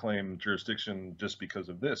gonna claim jurisdiction just because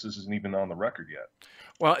of this. This isn't even on the record yet.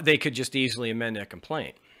 Well, they could just easily amend their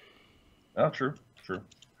complaint. Oh, true.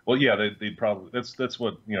 Well, yeah, they'd probably, that's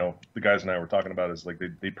what, you know, the guys and I were talking about, is like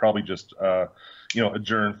they'd probably just you know,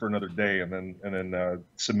 adjourn for another day and then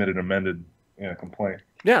submit an amended, you know, complaint.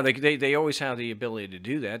 Yeah, they always have the ability to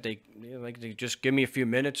do that. They just give me a few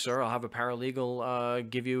minutes, sir. I'll have a paralegal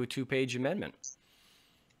give you a 2-page amendment.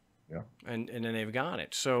 Yeah, and then they've got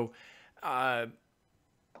it. So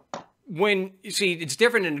when you see, it's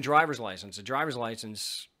different in a driver's license. A driver's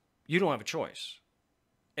license, you don't have a choice.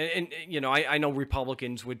 And you know, I know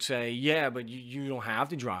Republicans would say, yeah, but you don't have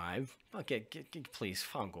to drive. Okay, please,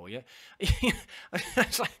 Fungal, yeah.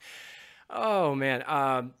 It's like, oh man,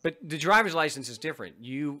 but the driver's license is different.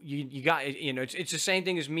 You got, you know, it's the same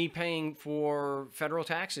thing as me paying for federal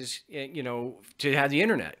taxes, you know, to have the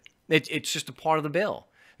internet. It's just a part of the bill.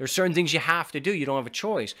 There's certain things you have to do. You don't have a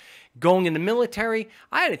choice. Going in the military,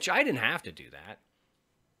 I didn't have to do that.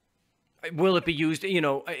 Will it be used? You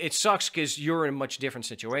know, it sucks because you're in a much different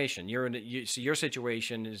situation. So your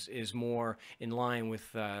situation is more in line with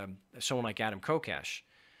someone like Adam Kokesh.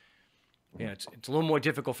 Yeah, it's a little more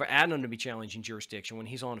difficult for Adam to be challenging jurisdiction when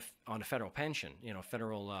he's on a federal pension. You know,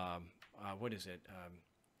 federal what is it?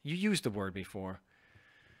 You used the word before.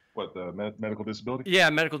 What, the medical disability?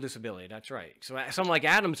 Yeah, medical disability. That's right. So someone like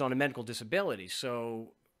Adam's on a medical disability.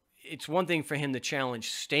 So it's one thing for him to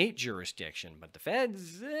challenge state jurisdiction, but the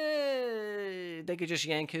feds, they could just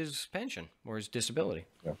yank his pension or his disability.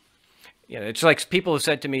 Yeah. Yeah, it's like people have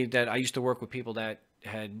said to me that I used to work with people that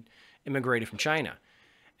had immigrated from China,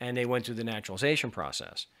 and they went through the naturalization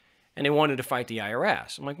process, and they wanted to fight the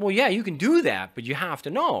IRS. I'm like, well, yeah, you can do that, but you have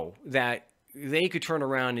to know that they could turn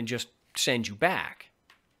around and just send you back.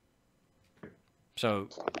 So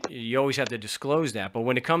you always have to disclose that. But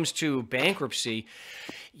when it comes to bankruptcy,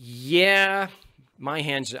 yeah, my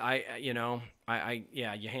hands, yeah,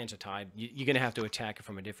 your hands are tied. You're going to have to attack it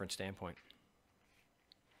from a different standpoint.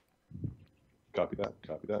 Copy that.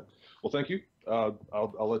 Well, thank you.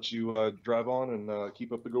 I'll let you drive on and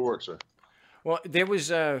keep up the good work, sir. Well, there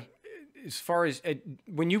was, as far as,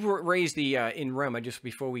 when you raised the in rem, just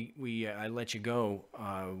before I let you go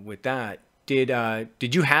with that,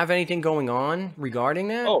 did you have anything going on regarding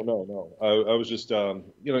that? Oh, no. I was just, you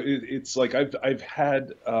know, it's like I've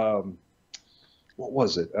had, what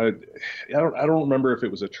was it? I don't remember if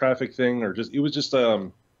it was a traffic thing or it was just,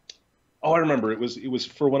 oh, I remember it was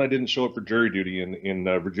for when I didn't show up for jury duty in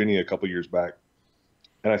Virginia a couple years back.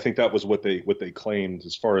 And I think that was what they claimed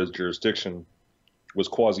as far as jurisdiction was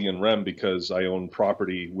quasi in rem, because I own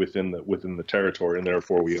property within the territory, and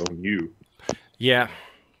therefore we own you. Yeah.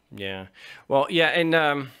 Well, yeah, and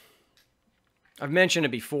I've mentioned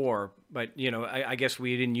it before, But you know, I guess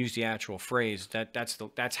we didn't use the actual phrase.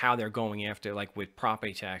 That's how they're going after, like with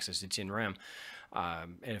property taxes. It's in rem,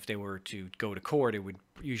 and if they were to go to court, it would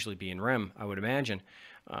usually be in rem, I would imagine.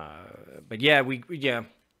 But yeah, yeah,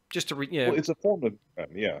 just to yeah. Well, it's a form of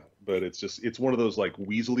yeah, but it's one of those like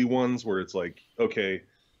weaselly ones where it's like, okay,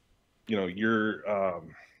 you know,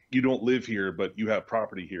 you don't live here, but you have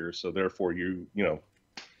property here, so therefore you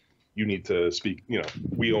need to speak. You know,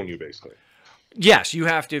 we own you basically. Yes, you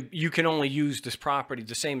have to. You can only use this property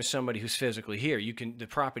the same as somebody who's physically here. The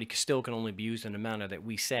property still can only be used in the manner that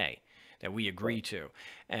we say, that we agree to.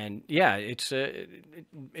 And yeah, it's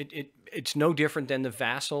no different than the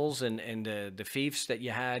vassals and the fiefs that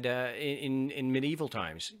you had in medieval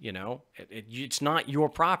times. You know, it's not your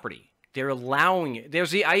property. They're allowing it.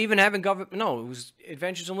 I even haven't government. No, it was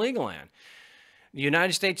Adventures in Legal Land. The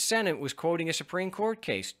United States Senate was quoting a Supreme Court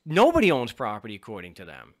case. Nobody owns property according to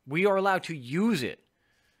them. We are allowed to use it.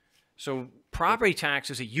 So property tax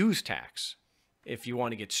is a use tax if you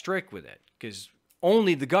want to get strict with it, because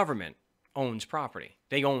only the government owns property.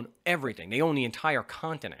 They own everything. They own the entire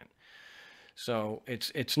continent. So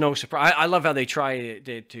it's no surprise. I love how they try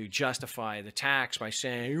to justify the tax by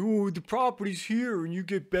saying, oh, the property's here and you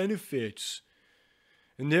get benefits.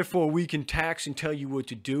 And therefore we can tax and tell you what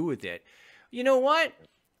to do with it. You know what?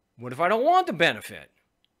 What if I don't want the benefit?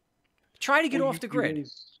 Try to get off the grid.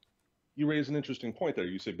 You raise an interesting point there.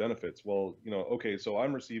 You say benefits. Well, you know, okay, so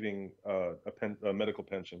I'm receiving a medical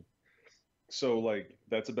pension. So like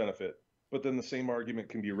that's a benefit. But then the same argument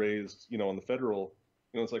can be raised, you know, on the federal,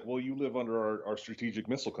 you know, it's like, well, you live under our strategic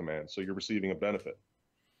missile command, so you're receiving a benefit.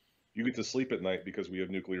 You get to sleep at night because we have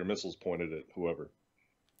nuclear missiles pointed at whoever.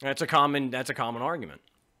 That's a common argument.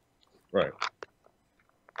 Right.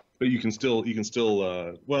 But you can still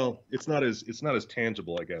well, it's not as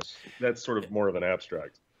tangible, I guess. That's sort of more of an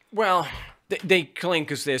abstract. Well, they claim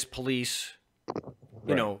because there's police,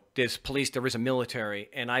 you know, there's police, there is a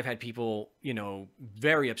military, and I've had people, you know,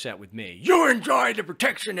 very upset with me. You enjoy the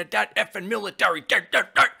protection of that effing military.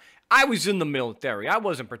 I was in the military. I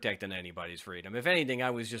wasn't protecting anybody's freedom. If anything,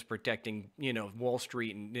 I was just protecting, you know, Wall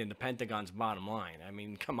Street and the Pentagon's bottom line. I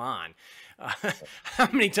mean, come on. How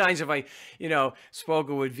many times have I, you know,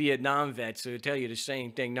 spoken with Vietnam vets who tell you the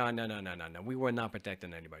same thing? No. We were not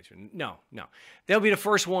protecting anybody's freedom. No. They'll be the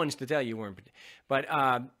first ones to tell you weren't. But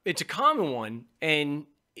it's a common one, and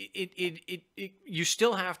you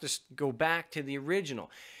still have to go back to the original.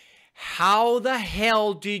 How the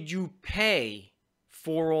hell did you pay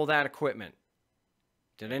for all that equipment?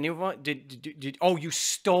 Did anyone oh, you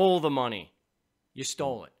stole the money. You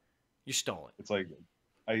stole it. It's like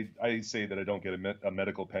I say that I don't get a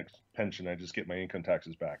medical pension. I just get my income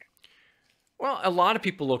taxes back. Well, a lot of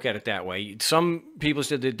people look at it that way. Some people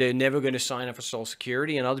said that they're never going to sign up for Social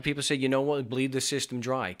Security, and other people say, you know what, bleed the system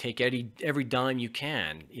dry. Take every dime you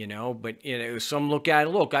can, you know. But you know, some look at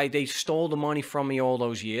it. They stole the money from me all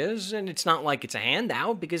those years, and it's not like it's a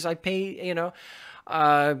handout because I pay, you know.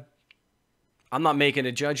 I'm not making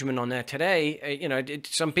a judgment on that today. You know,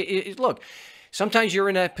 look, sometimes you're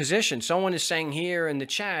in that position. Someone is saying here in the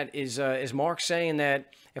chat, is Mark saying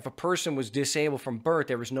that if a person was disabled from birth,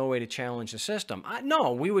 there was no way to challenge the system?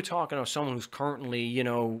 No, we were talking about someone who's currently, you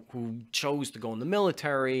know, who chose to go in the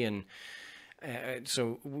military, and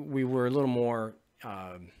so we were a little more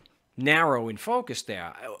narrow in focus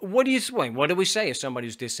there. What do we say if somebody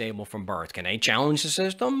who's disabled from birth? Can they challenge the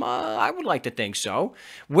system? I would like to think so.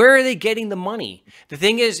 Where are they getting the money? The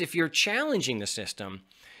thing is, if you're challenging the system,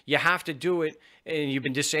 you have to do it, and you've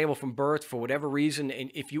been disabled from birth for whatever reason, and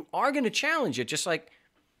if you are going to challenge it, just like...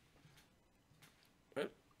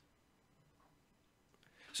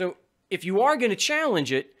 So if you are going to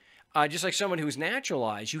challenge it, just like someone who's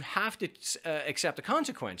naturalized, you have to accept the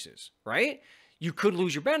consequences, right? You could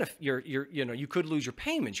lose your benefit. You could lose your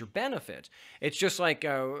payments, your benefits. It's just like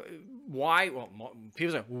why? Well,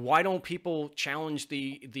 people say, why don't people challenge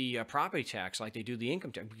the property tax like they do the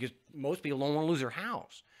income tax? Because most people don't want to lose their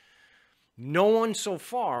house. No one so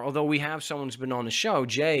far, although we have someone who's been on the show,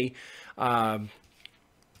 Jay, up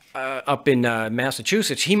in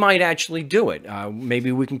Massachusetts. He might actually do it.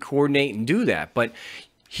 Maybe we can coordinate and do that. But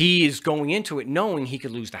he is going into it knowing he could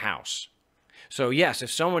lose the house. So yes, if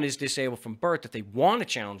someone is disabled from birth, that they want to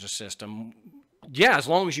challenge the system, yeah, as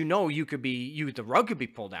long as you know the rug could be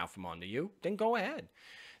pulled out from under you, then go ahead.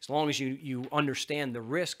 As long as you understand the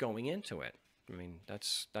risk going into it. I mean,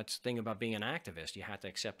 that's the thing about being an activist. You have to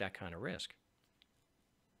accept that kind of risk.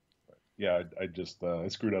 Yeah, I just I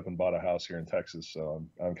screwed up and bought a house here in Texas, so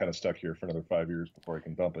I'm kind of stuck here for another 5 years before I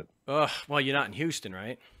can dump it. Well, you're not in Houston,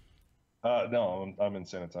 right? No, I'm in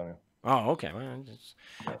San Antonio. Oh, okay. Well, it's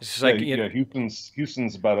just Yeah, like, you know, yeah.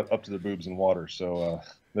 Houston's about up to the boobs in water, so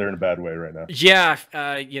they're in a bad way right now. yeah,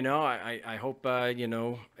 you know, I hope, you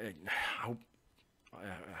know, I hope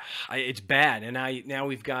it's bad. And now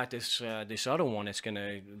we've got this other one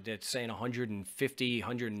that's saying 150,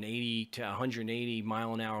 180 to 180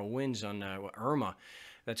 mile an hour winds on Irma,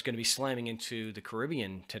 that's going to be slamming into the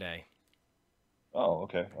Caribbean today. Oh,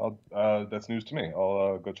 okay. That's news to me.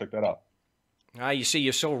 I'll go check that out. You see,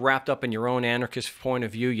 you're so wrapped up in your own anarchist point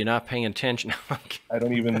of view, you're not paying attention. I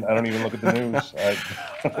don't even look at the news.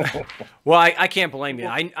 Well, I can't blame you.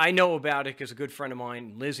 Well, I know about it because a good friend of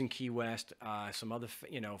mine lives in Key West. Some other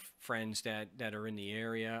friends that are in the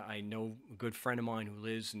area. I know a good friend of mine who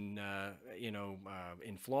lives in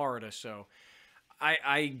in Florida. So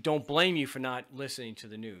I don't blame you for not listening to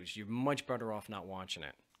the news. You're much better off not watching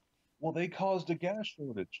it. well, they caused a gas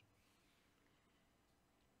shortage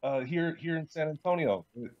here in San Antonio.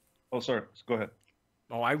 Oh, sorry. Go ahead.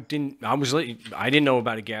 Oh, I didn't. I didn't know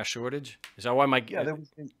about a gas shortage. Is that why my? Yeah,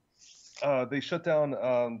 they shut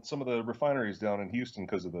down some of the refineries down in Houston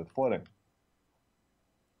because of the flooding.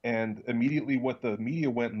 And immediately, what the media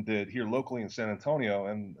went and did here locally in San Antonio,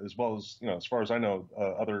 and as well as as far as I know,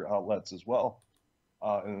 other outlets as well,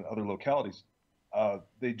 in other localities,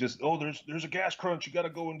 they just, oh, there's a gas crunch. You got to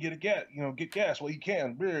go and get a gas, get gas. Well, you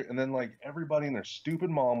can, and then like everybody and their stupid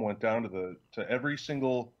mom went down to every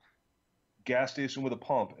single gas station with a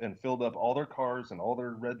pump and filled up all their cars and all their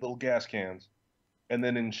red little gas cans, and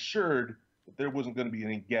then ensured that there wasn't going to be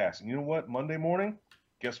any gas. And you know what? Monday morning,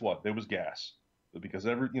 guess what? There was gas because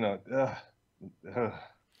That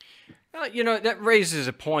raises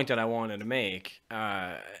a point that I wanted to make.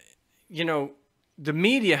 You know, the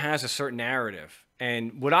media has a certain narrative,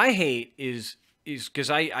 and what I hate is because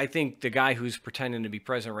I think the guy who's pretending to be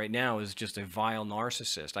president right now is just a vile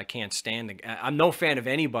narcissist. I can't stand I'm no fan of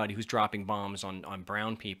anybody who's dropping bombs on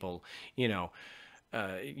brown people, in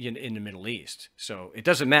the Middle East. So it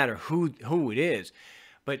doesn't matter who it is,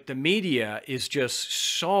 but the media is just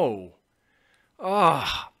so.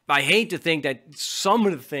 Oh, I hate to think that some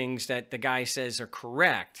of the things that the guy says are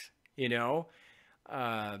correct. But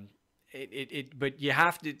you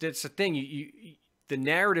have to. That's the thing. The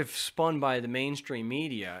narrative spun by the mainstream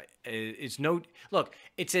media is no. Look,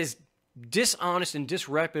 it's as dishonest and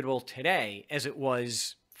disreputable today as it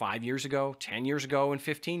was 5 years ago, 10 years ago, and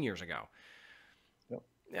 15 years ago. Yep.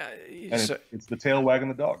 And it's the tail wagging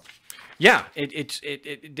the dog. Yeah,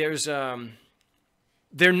 there's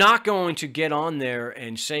they're not going to get on there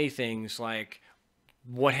and say things like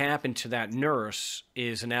what happened to that nurse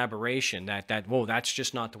is an aberration. Whoa, that's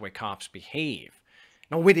just not the way cops behave.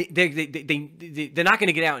 No, they're not going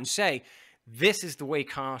to get out and say this is the way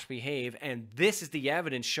cops behave, and this is the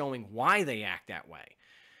evidence showing why they act that way.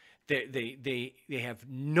 They have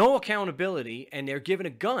no accountability, and they're given a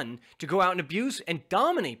gun to go out and abuse and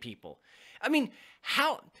dominate people. I mean,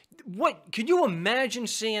 what could you imagine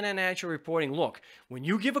CNN actually reporting? Look, when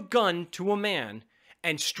you give a gun to a man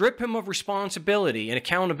and strip him of responsibility and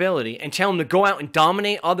accountability and tell him to go out and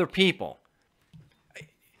dominate other people,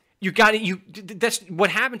 that's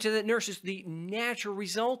what happened to that nurse is the natural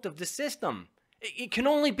result of the system. It can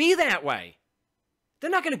only be that way.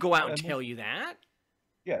 They're not going to go out and tell you that.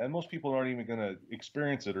 Yeah, and most people aren't even going to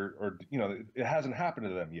experience it or it hasn't happened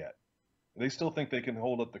to them yet. They still think they can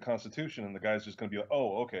hold up the Constitution, and the guy's just going to be like,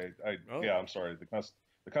 "Oh, okay, yeah, I'm sorry,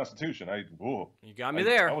 the Constitution. You got me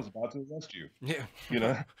there. I was about to arrest you.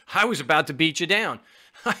 Yeah, I was about to beat you down."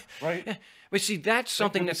 Right. But see, that's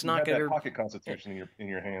something that's not going to pocket Constitution in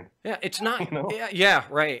your hand. Yeah, it's not. Yeah,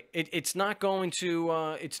 right. It's not going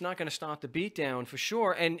to. It's not going to stop the beatdown for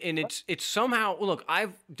sure. And it's somehow. Look,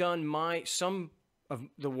 I've done some of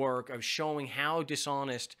the work of showing how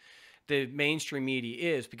dishonest the mainstream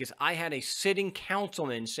media is, because I had a sitting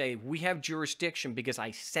councilman say we have jurisdiction because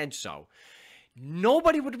I said so.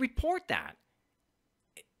 Nobody would report that.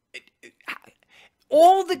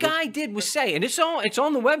 All the guy did was say, and it's on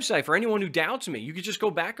the website for anyone who doubts me. You could just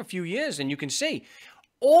go back a few years and you can see.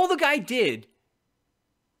 All the guy did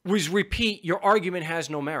was repeat, your argument has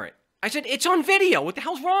no merit. I said, it's on video. What the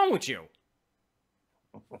hell's wrong with you?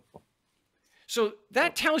 So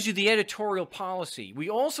that tells you the editorial policy. We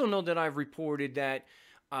also know that I've reported that,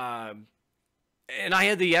 and I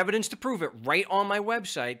had the evidence to prove it right on my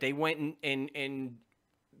website. They went and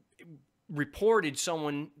reported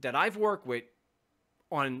someone that I've worked with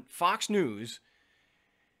on Fox News,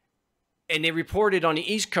 and they reported on the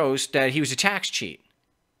East Coast that he was a tax cheat.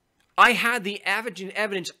 I had the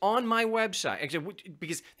evidence on my website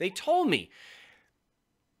because they told me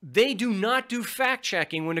they do not do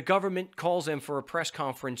fact-checking when the government calls them for a press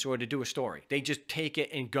conference or to do a story. They just take it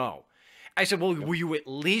and go. I said, well, will you at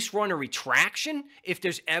least run a retraction if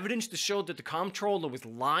there's evidence to show that the comptroller was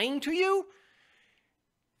lying to you?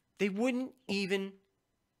 They wouldn't even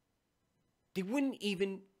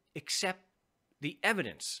accept the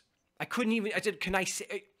evidence. I said, can I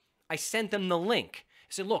say, I sent them the link. I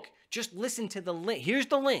said, look, just listen to the link. Here's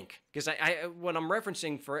the link. Because what I'm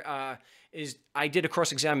referencing for is I did a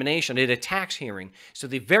cross-examination. I did a tax hearing. So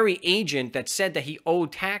the very agent that said that he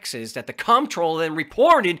owed taxes, that the comptroller then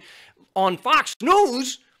reported on Fox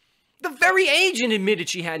News, the very agent admitted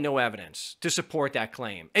she had no evidence to support that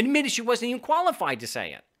claim. Admitted she wasn't even qualified to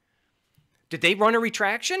say it. Did they run a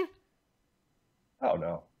retraction? Oh,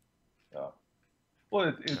 no. No.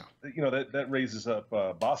 Well, you know, that raises up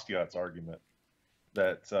Bastiat's argument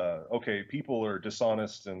that, okay, people are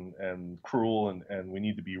dishonest and cruel and we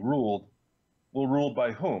need to be ruled. Well, ruled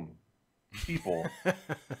by whom? People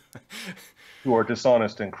who are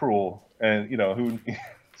dishonest and cruel, and, you know, who,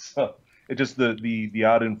 so it just the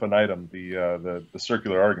ad infinitum, the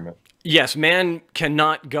circular argument. Yes, man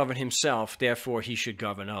cannot govern himself, therefore he should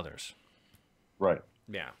govern others. Right.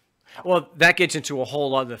 Yeah. Well, that gets into a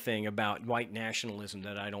whole other thing about white nationalism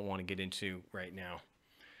that I don't want to get into right now.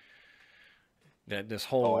 That this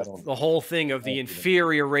whole the whole thing of the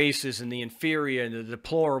inferior races and the inferior and the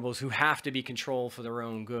deplorables who have to be controlled for their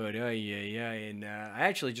own good. And I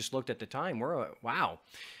actually just looked at the time. Wow,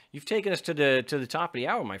 you've taken us to the top of the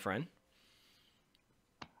hour, my friend.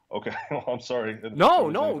 Okay, well, I'm sorry.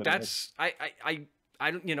 No, that's I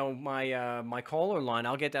don't, you know, my caller line,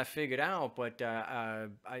 I'll get that figured out, but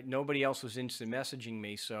nobody else was instant messaging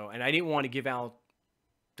me, so, and I didn't want to give out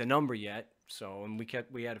the number yet, so, and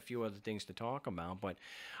we had a few other things to talk about, but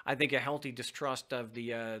I think a healthy distrust of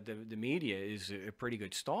the media is a pretty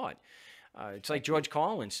good start. It's like George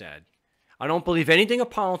Carlin said, I don't believe anything a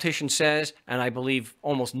politician says, and I believe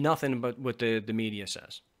almost nothing but what the media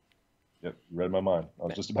says. Yep, you read my mind. I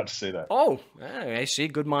was just about to say that. Oh, I see.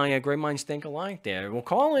 Good mind, great minds think alike there. Well,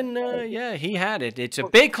 Colin, yeah, he had it. It's a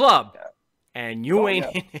big club, and you ain't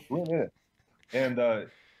in it. We're in it. And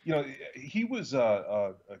you know, he was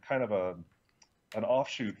a kind of an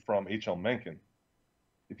offshoot from H.L. Mencken.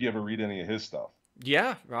 If you ever read any of his stuff.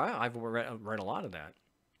 Yeah, right. I've read a lot of that.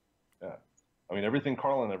 Yeah, I mean, everything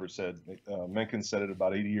Carlin ever said, Mencken said it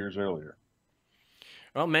about 80 years earlier.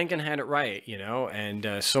 Well, Mencken had it right, you know,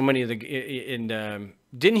 and so many of the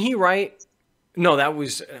didn't he write? No, that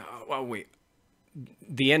was well, wait,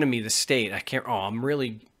 The Enemy of the State. I can't. Oh, I'm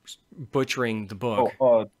really butchering the book.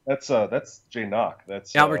 Oh, that's J. Knock.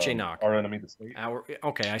 That's Albert J. Knock. Our Enemy of the State.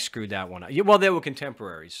 Okay, I screwed that one up. Yeah, well, they were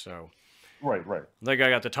contemporaries, so. Right. I think I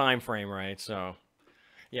got the time frame right. So,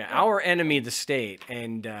 yeah, Our Enemy of the State,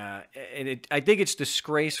 and I think it's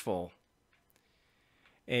disgraceful.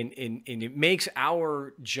 And it makes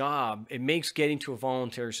our job, it makes getting to a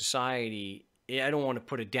voluntary society, I don't want to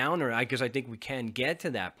put it down there because I think we can get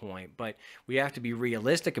to that point, but we have to be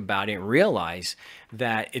realistic about it and realize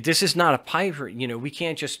that this is not a pipe, you know, we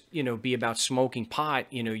can't just, you know, be about smoking pot.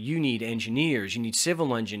 You know, you need engineers, you need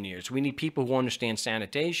civil engineers, we need people who understand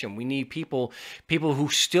sanitation, we need people who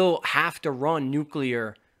still have to run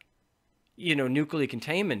nuclear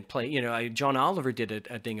containment you know, John Oliver did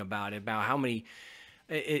a thing about it, about how many.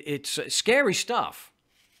 It's scary stuff,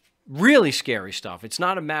 really scary stuff. It's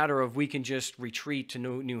not a matter of we can just retreat to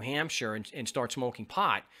New Hampshire and start smoking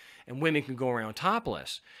pot and women can go around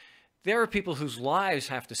topless. There are people whose lives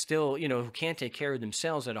have to still, you know, who can't take care of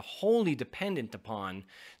themselves, that are wholly dependent upon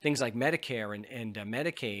things like Medicare and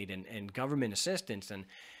Medicaid and government assistance.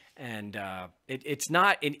 And it's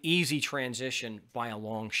not an easy transition by a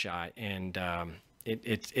long shot. And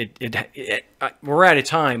we're out of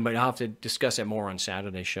time, but I'll have to discuss it more on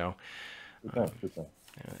Saturday's show.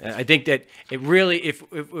 I think that it really, if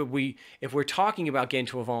we're talking about getting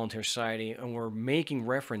to a voluntary society and we're making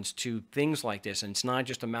reference to things like this, and it's not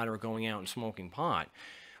just a matter of going out and smoking pot,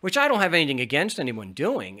 which I don't have anything against anyone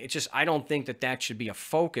doing. It's just I don't think that should be a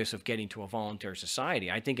focus of getting to a voluntary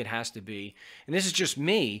society. I think it has to be, and this is just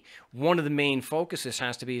me, one of the main focuses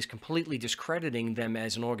has to be is completely discrediting them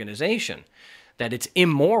as an organization. That it's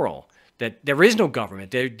immoral, that there is no government.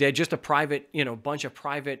 They're just a private, you know, bunch of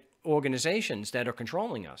private organizations that are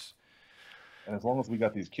controlling us. And as long as we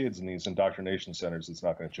got these kids in these indoctrination centers, it's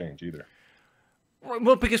not going to change either.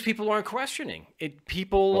 Well, because people aren't questioning it.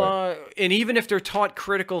 Right. And even if they're taught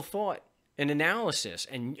critical thought and analysis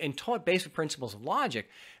and taught basic principles of logic,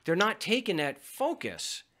 they're not taking that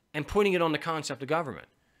focus and putting it on the concept of government.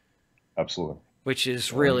 Absolutely. Which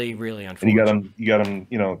is really, really unfortunate. And you got them,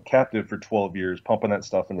 you know, captive for 12 years, pumping that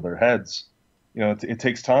stuff into their heads. You know, it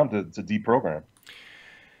takes time to deprogram.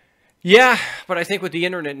 Yeah, but I think with the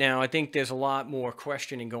internet now, I think there's a lot more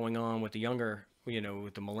questioning going on with the younger,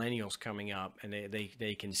 with the millennials coming up, and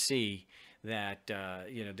they can see that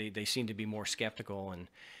they seem to be more skeptical, and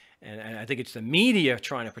I think it's the media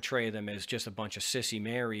trying to portray them as just a bunch of sissy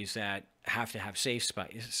Marys that have to have safe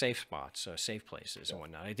spots, safe places and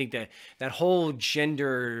whatnot. I think that that whole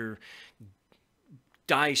gender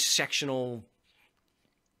dissectional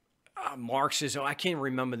Marxism. I can't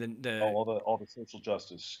remember Oh, the all the social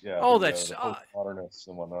justice, yeah, oh that's the postmodernists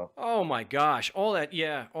and whatnot. oh my gosh, all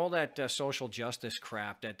that social justice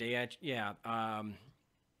crap that they had. Yeah,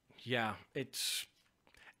 yeah, it's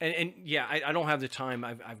and yeah, I don't have the time.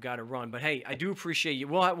 I've got to run, but hey, I do appreciate you.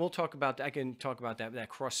 We'll talk about that. I can talk about that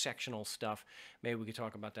cross sectional stuff. Maybe we could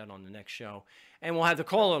talk about that on the next show, and we'll have the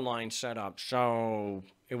caller line set up, so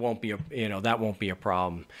it won't be that won't be a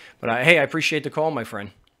problem. But hey, I appreciate the call, my friend.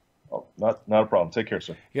 Oh, not a problem. Take care,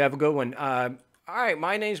 sir. You have a good one. All right,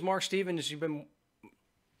 my name's Mark Stevens. All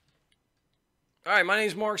right, my name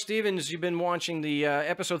is Mark Stevens. You've been watching the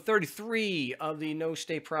episode 33 of the No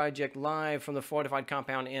State Project live from the fortified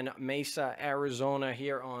compound in Mesa, Arizona,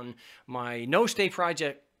 here on my No State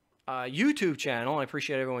Project YouTube channel. I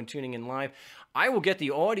appreciate everyone tuning in live. I will get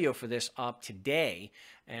the audio for this up today,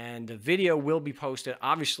 and the video will be posted,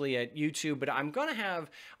 obviously, at YouTube, but I'm going to have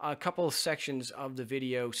a couple of sections of the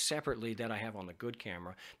video separately that I have on the good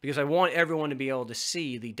camera, because I want everyone to be able to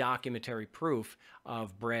see the documentary proof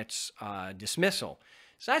of Brett's dismissal.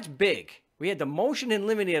 So that's big. We had the motion in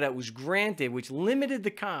limine that was granted, which limited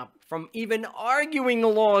the cop from even arguing the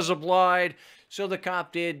laws applied. So the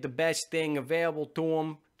cop did the best thing available to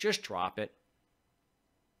him. Just drop it.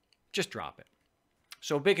 Just drop it.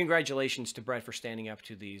 So big congratulations to Brett for standing up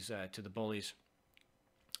to these to the bullies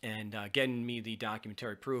and getting me the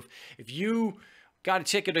documentary proof. If you got a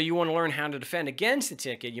ticket or you want to learn how to defend against the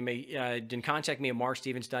ticket, you may then contact me at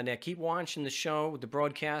markstevens.net. Keep watching the show, the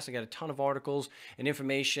broadcast. I got a ton of articles and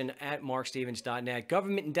information at markstevens.net.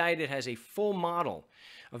 Government Indicted has a full model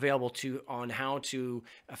available on how to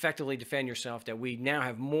effectively defend yourself, that we now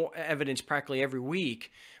have more evidence practically every week,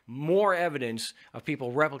 more evidence of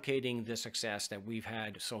people replicating the success that we've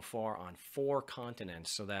had so far on 4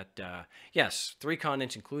 continents. So that, yes, 3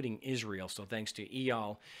 continents, including Israel. So thanks to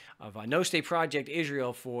Eyal of No State Project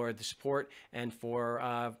Israel for the support and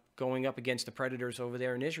for going up against the predators over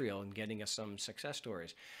there in Israel and getting us some success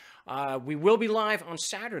stories. We will be live on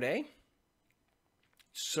Saturday.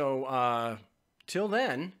 So till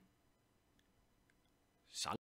then,